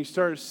listening, you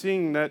start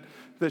seeing that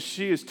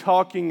she is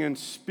talking in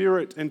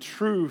spirit and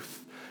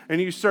truth. And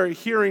you start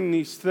hearing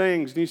these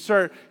things, and you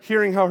start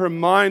hearing how her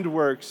mind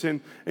works, and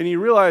you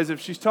realize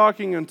if she's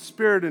talking in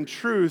spirit and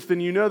truth,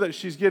 then you know that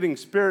she's getting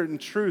spirit and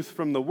truth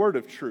from the word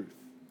of truth.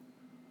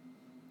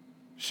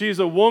 She's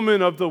a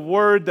woman of the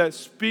word that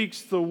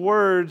speaks the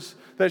words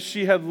that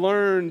she had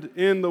learned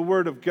in the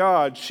word of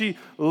God. She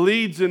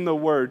leads in the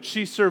word.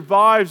 She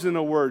survives in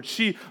the word.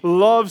 She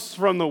loves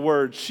from the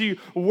word. She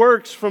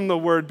works from the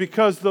word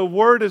because the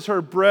word is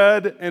her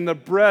bread and the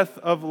breath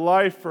of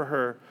life for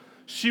her.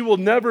 She will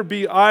never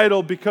be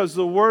idle because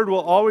the word will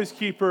always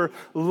keep her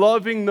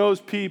loving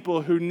those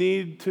people who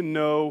need to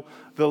know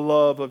the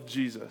love of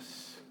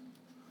Jesus.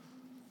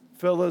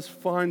 Fellas,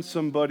 find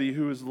somebody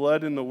who is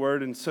led in the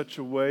word in such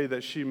a way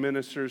that she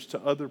ministers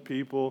to other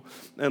people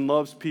and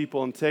loves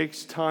people and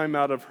takes time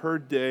out of her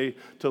day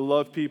to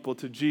love people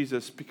to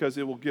Jesus, because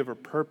it will give her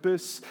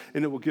purpose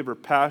and it will give her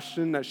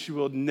passion that she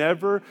will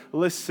never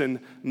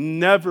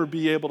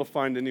be able to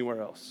find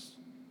anywhere else.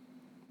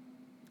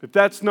 If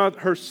that's not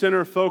her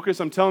center focus,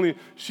 I'm telling you,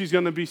 she's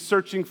going to be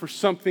searching for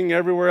something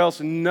everywhere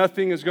else, and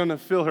nothing is going to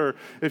fill her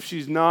if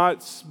she's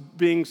not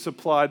being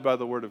supplied by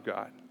the Word of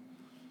God.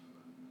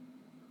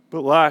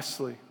 But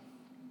lastly,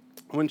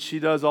 when she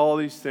does all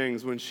these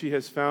things, when she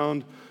has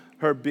found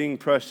her being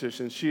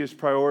precious and she has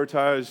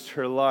prioritized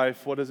her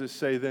life, what does it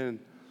say then?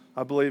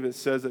 I believe it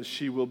says that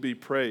she will be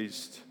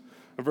praised.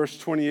 In verse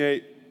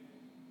 28,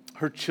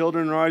 her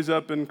children rise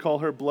up and call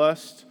her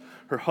blessed.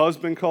 Her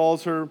husband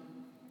calls her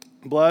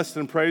blessed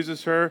and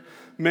praises her.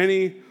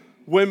 Many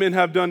women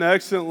have done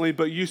excellently,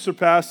 but you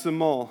surpass them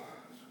all.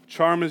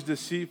 Charm is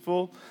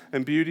deceitful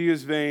and beauty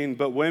is vain,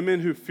 but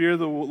women who fear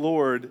the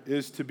Lord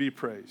is to be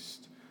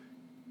praised.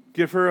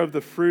 Give her of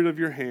the fruit of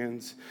your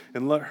hands,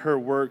 and let her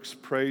works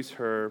praise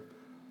her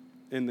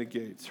in the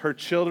gates. Her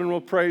children will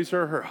praise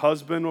her. Her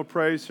husband will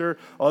praise her.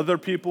 Other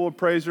people will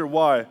praise her.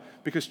 Why?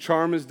 Because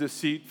charm is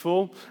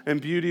deceitful and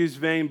beauty is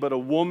vain, but a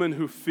woman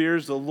who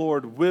fears the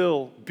Lord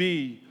will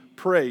be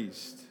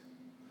praised.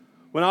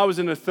 When I was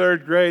in the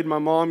third grade, my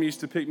mom used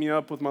to pick me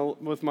up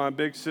with my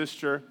big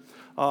sister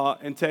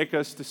and take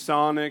us to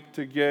Sonic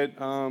to get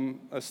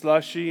a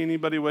slushie.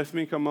 Anybody with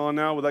me? Come on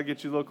now. Will that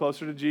get you a little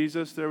closer to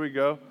Jesus? There we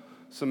go.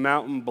 Some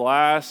Mountain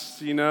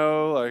Blasts,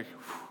 like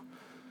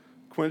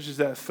quenches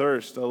that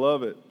thirst. I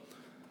love it.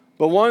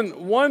 But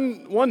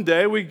one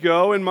day we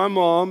go, and my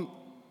mom,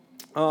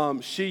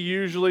 she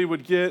usually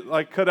would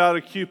cut out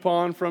a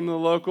coupon from the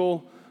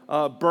local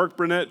Burke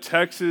Burnett,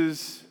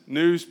 Texas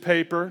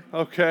newspaper,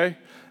 okay?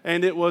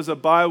 And it was a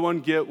buy one,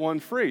 get one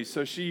free.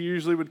 So she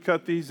usually would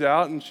cut these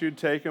out, and she would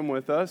take them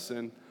with us.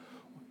 And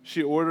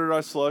she ordered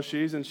our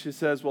slushies, and she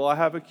says, well, I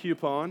have a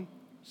coupon.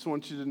 Just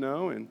want you to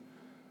know. And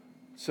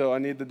so I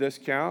need the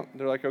discount.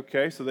 They're like,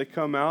 okay. So they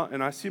come out,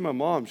 and I see my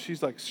mom.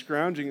 She's like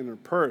scrounging in her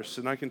purse,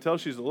 and I can tell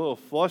she's a little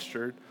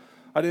flustered.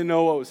 I didn't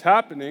know what was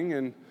happening,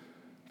 and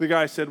the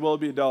guy said, well,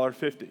 it'll be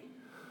 $1.50.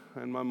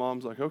 And my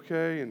mom's like,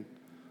 okay, and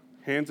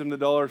hands him the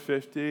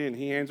 $1.50, and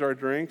he hands our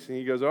drinks, and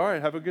he goes, all right,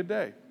 have a good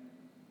day.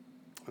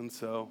 And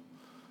so,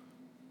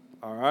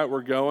 all right,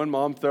 we're going.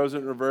 Mom throws it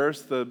in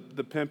reverse, the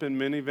pimpin'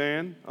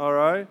 minivan, all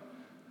right?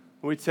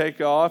 We take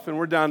off, and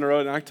we're down the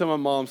road, and I tell my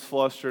mom's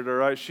flustered, all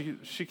right?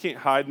 She can't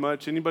hide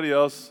much. Anybody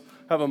else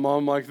have a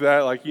mom like that?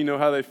 Like, you know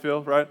how they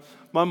feel, right?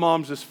 My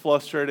mom's just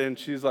flustered, and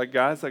she's like,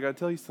 guys, I got to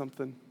tell you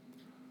something.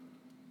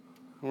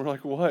 And we're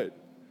like, what?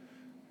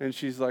 And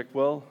she's like,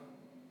 well,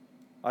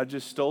 I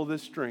just stole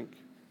this drink.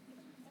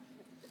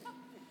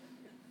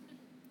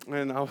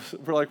 And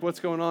we're like, what's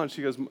going on?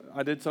 She goes,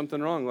 I did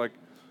something wrong. Like,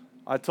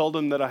 I told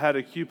him that I had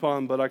a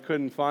coupon, but I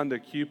couldn't find a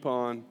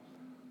coupon,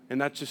 and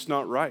that's just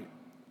not right.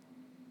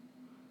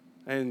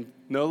 And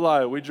no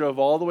lie, we drove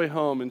all the way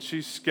home, and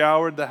she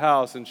scoured the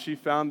house, and she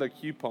found the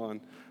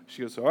coupon.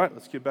 She goes, all right,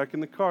 let's get back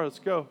in the car. Let's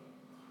go.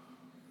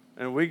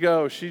 And we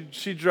go.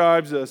 She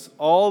drives us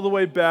all the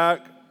way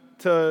back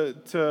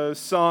to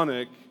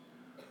Sonic,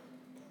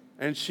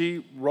 and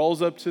she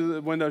rolls up to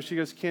the window. She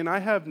goes, can I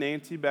have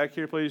Nancy back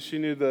here, please? She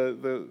knew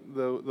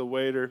the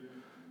waiter.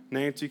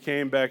 Nancy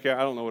came back out.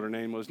 I don't know what her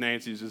name was.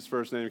 Nancy's his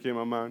first name came to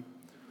my mind.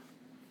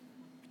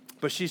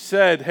 But she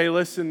said, hey,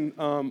 listen,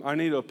 I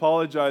need to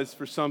apologize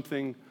for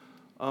something.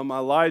 I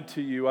lied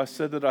to you. I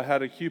said that I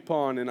had a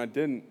coupon, and I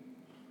didn't.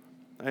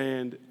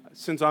 And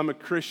since I'm a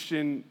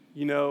Christian,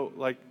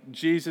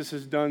 Jesus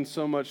has done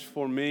so much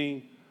for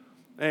me,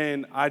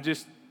 and I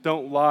just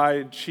don't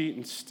lie, cheat,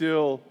 and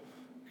steal,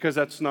 because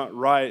that's not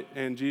right,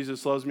 and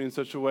Jesus loves me in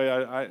such a way,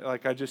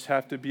 I just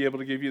have to be able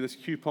to give you this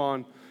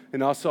coupon,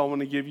 and also I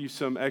want to give you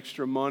some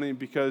extra money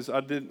because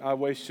I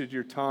wasted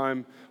your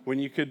time when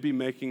you could be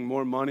making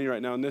more money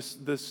right now. And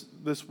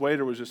this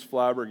waiter was just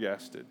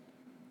flabbergasted.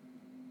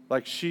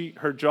 Like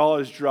her jaw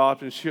is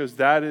dropped, and she goes,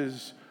 that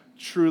is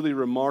truly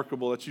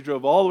remarkable that you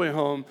drove all the way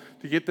home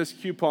to get this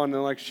coupon,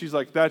 and she's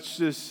like, that's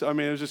just,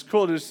 it was just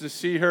cool just to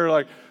see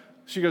her,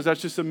 she goes,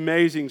 that's just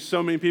amazing.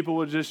 So many people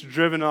would have just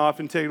driven off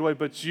and taken it away,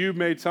 but you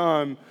made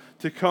time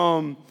to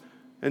come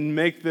and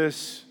make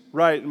this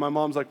right. And my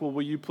mom's like, well,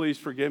 will you please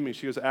forgive me?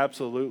 She goes,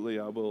 absolutely,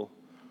 I will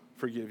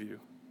forgive you.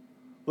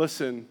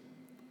 Listen,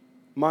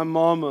 my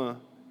mama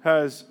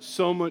has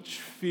so much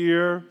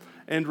fear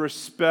and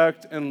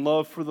respect and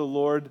love for the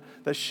Lord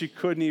that she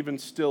couldn't even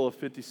steal a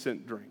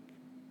 50-cent drink.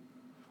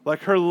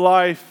 Her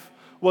life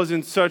was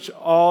in such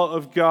awe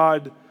of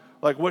God.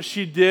 What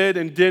she did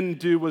and didn't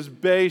do was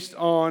based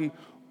on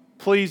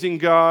pleasing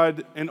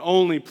God and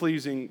only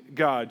pleasing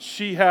God.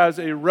 She has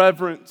a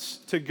reverence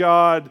to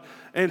God,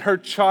 and her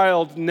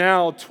child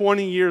now,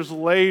 20 years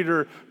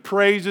later,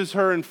 praises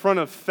her in front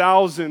of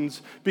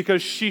thousands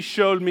because she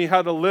showed me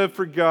how to live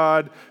for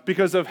God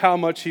because of how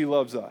much He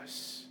loves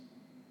us.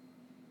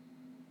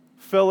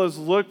 Fellas,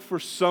 look for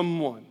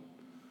someone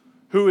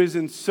who is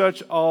in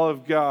such awe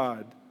of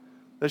God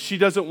that she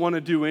doesn't want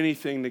to do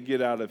anything to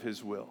get out of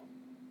His will.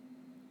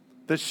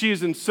 That she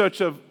is in such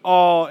of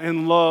awe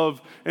and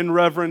love and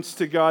reverence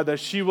to God that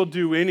she will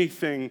do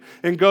anything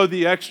and go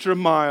the extra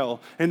mile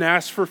and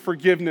ask for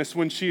forgiveness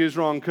when she is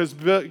wrong.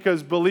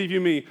 Because believe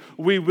you me,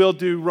 we will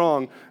do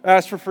wrong.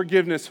 Ask for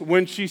forgiveness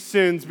when she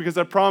sins, because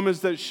I promise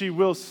that she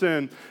will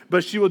sin.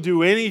 But she will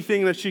do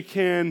anything that she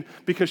can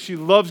because she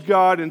loves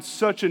God in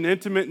such an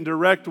intimate and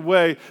direct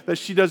way that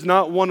she does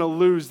not want to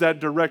lose that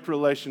direct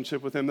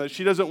relationship with Him. That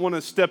she doesn't want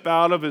to step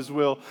out of His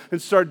will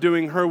and start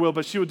doing her will,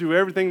 but she will do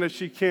everything that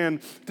she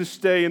can to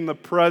stay in the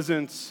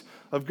presence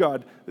of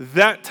God.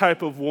 That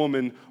type of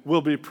woman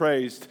will be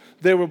praised.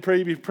 They will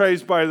be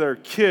praised by their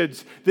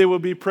kids. They will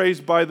be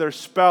praised by their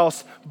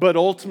spouse. But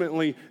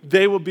ultimately,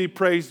 they will be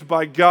praised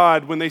by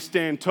God when they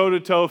stand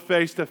toe-to-toe,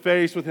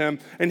 face-to-face with Him.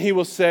 And He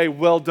will say,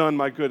 well done,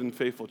 my good and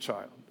faithful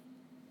child.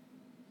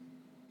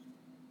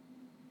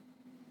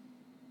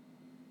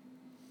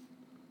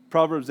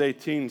 Proverbs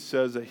 18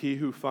 says that he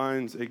who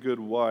finds a good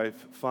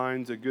wife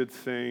finds a good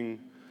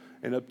thing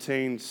and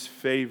obtains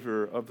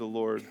favor of the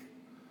Lord.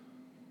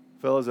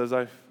 Fellas, as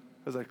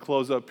I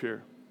close up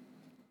here,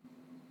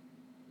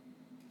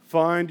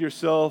 find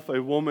yourself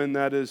a woman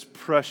that is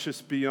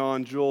precious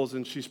beyond jewels,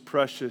 and she's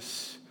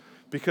precious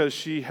because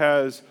she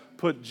has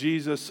put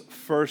Jesus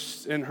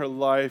first in her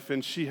life,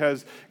 and she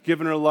has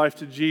given her life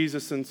to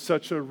Jesus in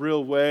such a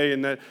real way,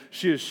 and that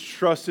she has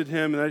trusted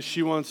him, and that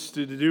she wants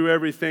to do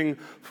everything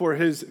for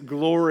his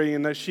glory,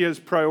 and that she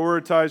has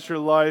prioritized her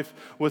life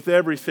with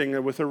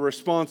everything, with her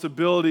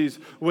responsibilities,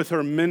 with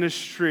her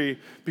ministry.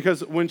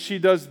 Because when she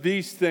does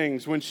these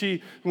things, when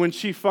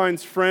she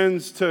finds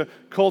friends to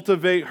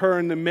cultivate her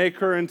and to make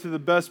her into the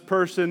best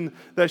person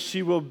that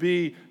she will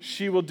be,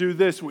 she will do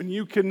this. When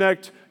you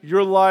connect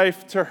your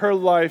life to her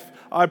life,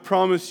 I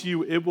promise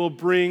you it will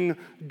bring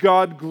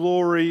God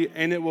glory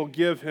and it will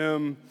give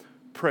him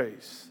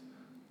praise.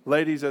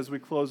 Ladies, as we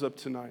close up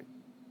tonight,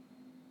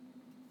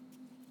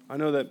 I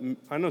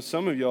know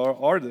some of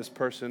y'all are this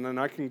person, and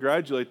I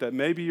congratulate that.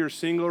 Maybe you're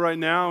single right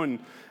now and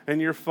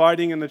you're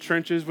fighting in the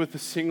trenches with the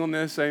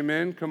singleness.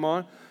 Amen. Come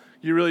on.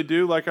 You really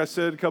do. Like I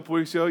said a couple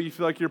weeks ago, you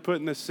feel like you're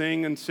putting the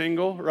sing and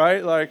single,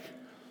 right? Like,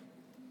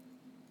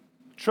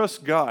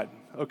 trust God,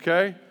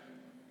 okay?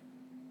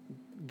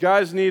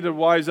 Guys need to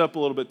wise up a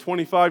little bit.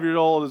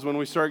 25-year-old is when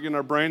we start getting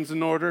our brains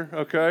in order,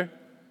 okay?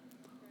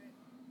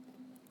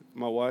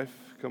 My wife,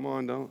 come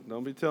on,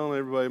 don't be telling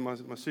everybody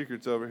my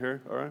secrets over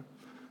here, all right?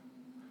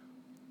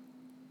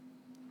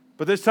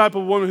 But this type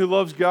of woman who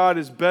loves God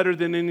is better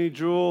than any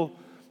jewel.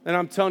 And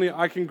I'm telling you,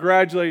 I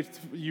congratulate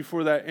you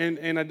for that.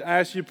 And I'd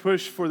ask you to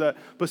push for that.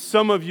 But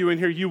some of you in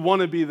here, you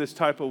want to be this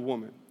type of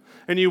woman.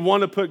 And you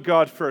want to put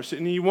God first.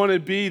 And you want to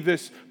be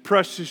this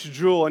precious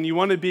jewel. And you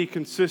want to be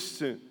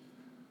consistent.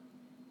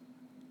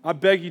 I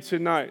beg you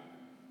tonight.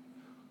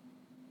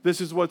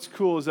 This is what's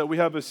cool, is that we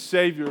have a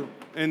Savior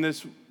in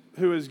this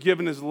who has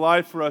given his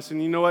life for us.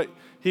 And you know what?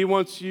 He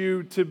wants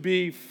you to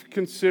be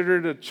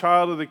considered a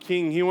child of the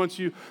King. He wants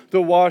you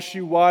to wash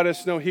you white as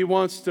snow. He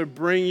wants to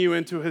bring you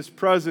into his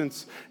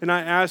presence. And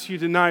I ask you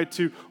tonight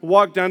to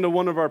walk down to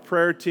one of our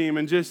prayer team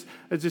and just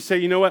say,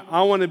 you know what?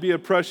 I want to be a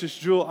precious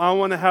jewel. I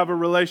want to have a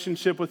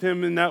relationship with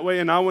him in that way,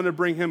 and I want to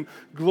bring him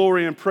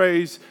glory and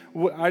praise.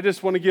 I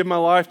just want to give my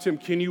life to him.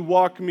 Can you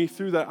walk me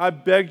through that? I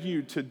beg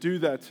you to do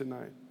that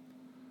tonight.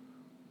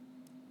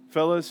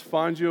 Fellas,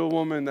 find you a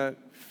woman that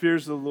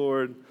fears the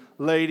Lord.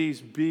 Ladies,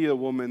 be a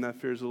woman that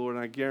fears the Lord,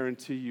 and I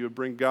guarantee you it'll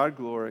bring God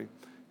glory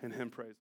and him praise.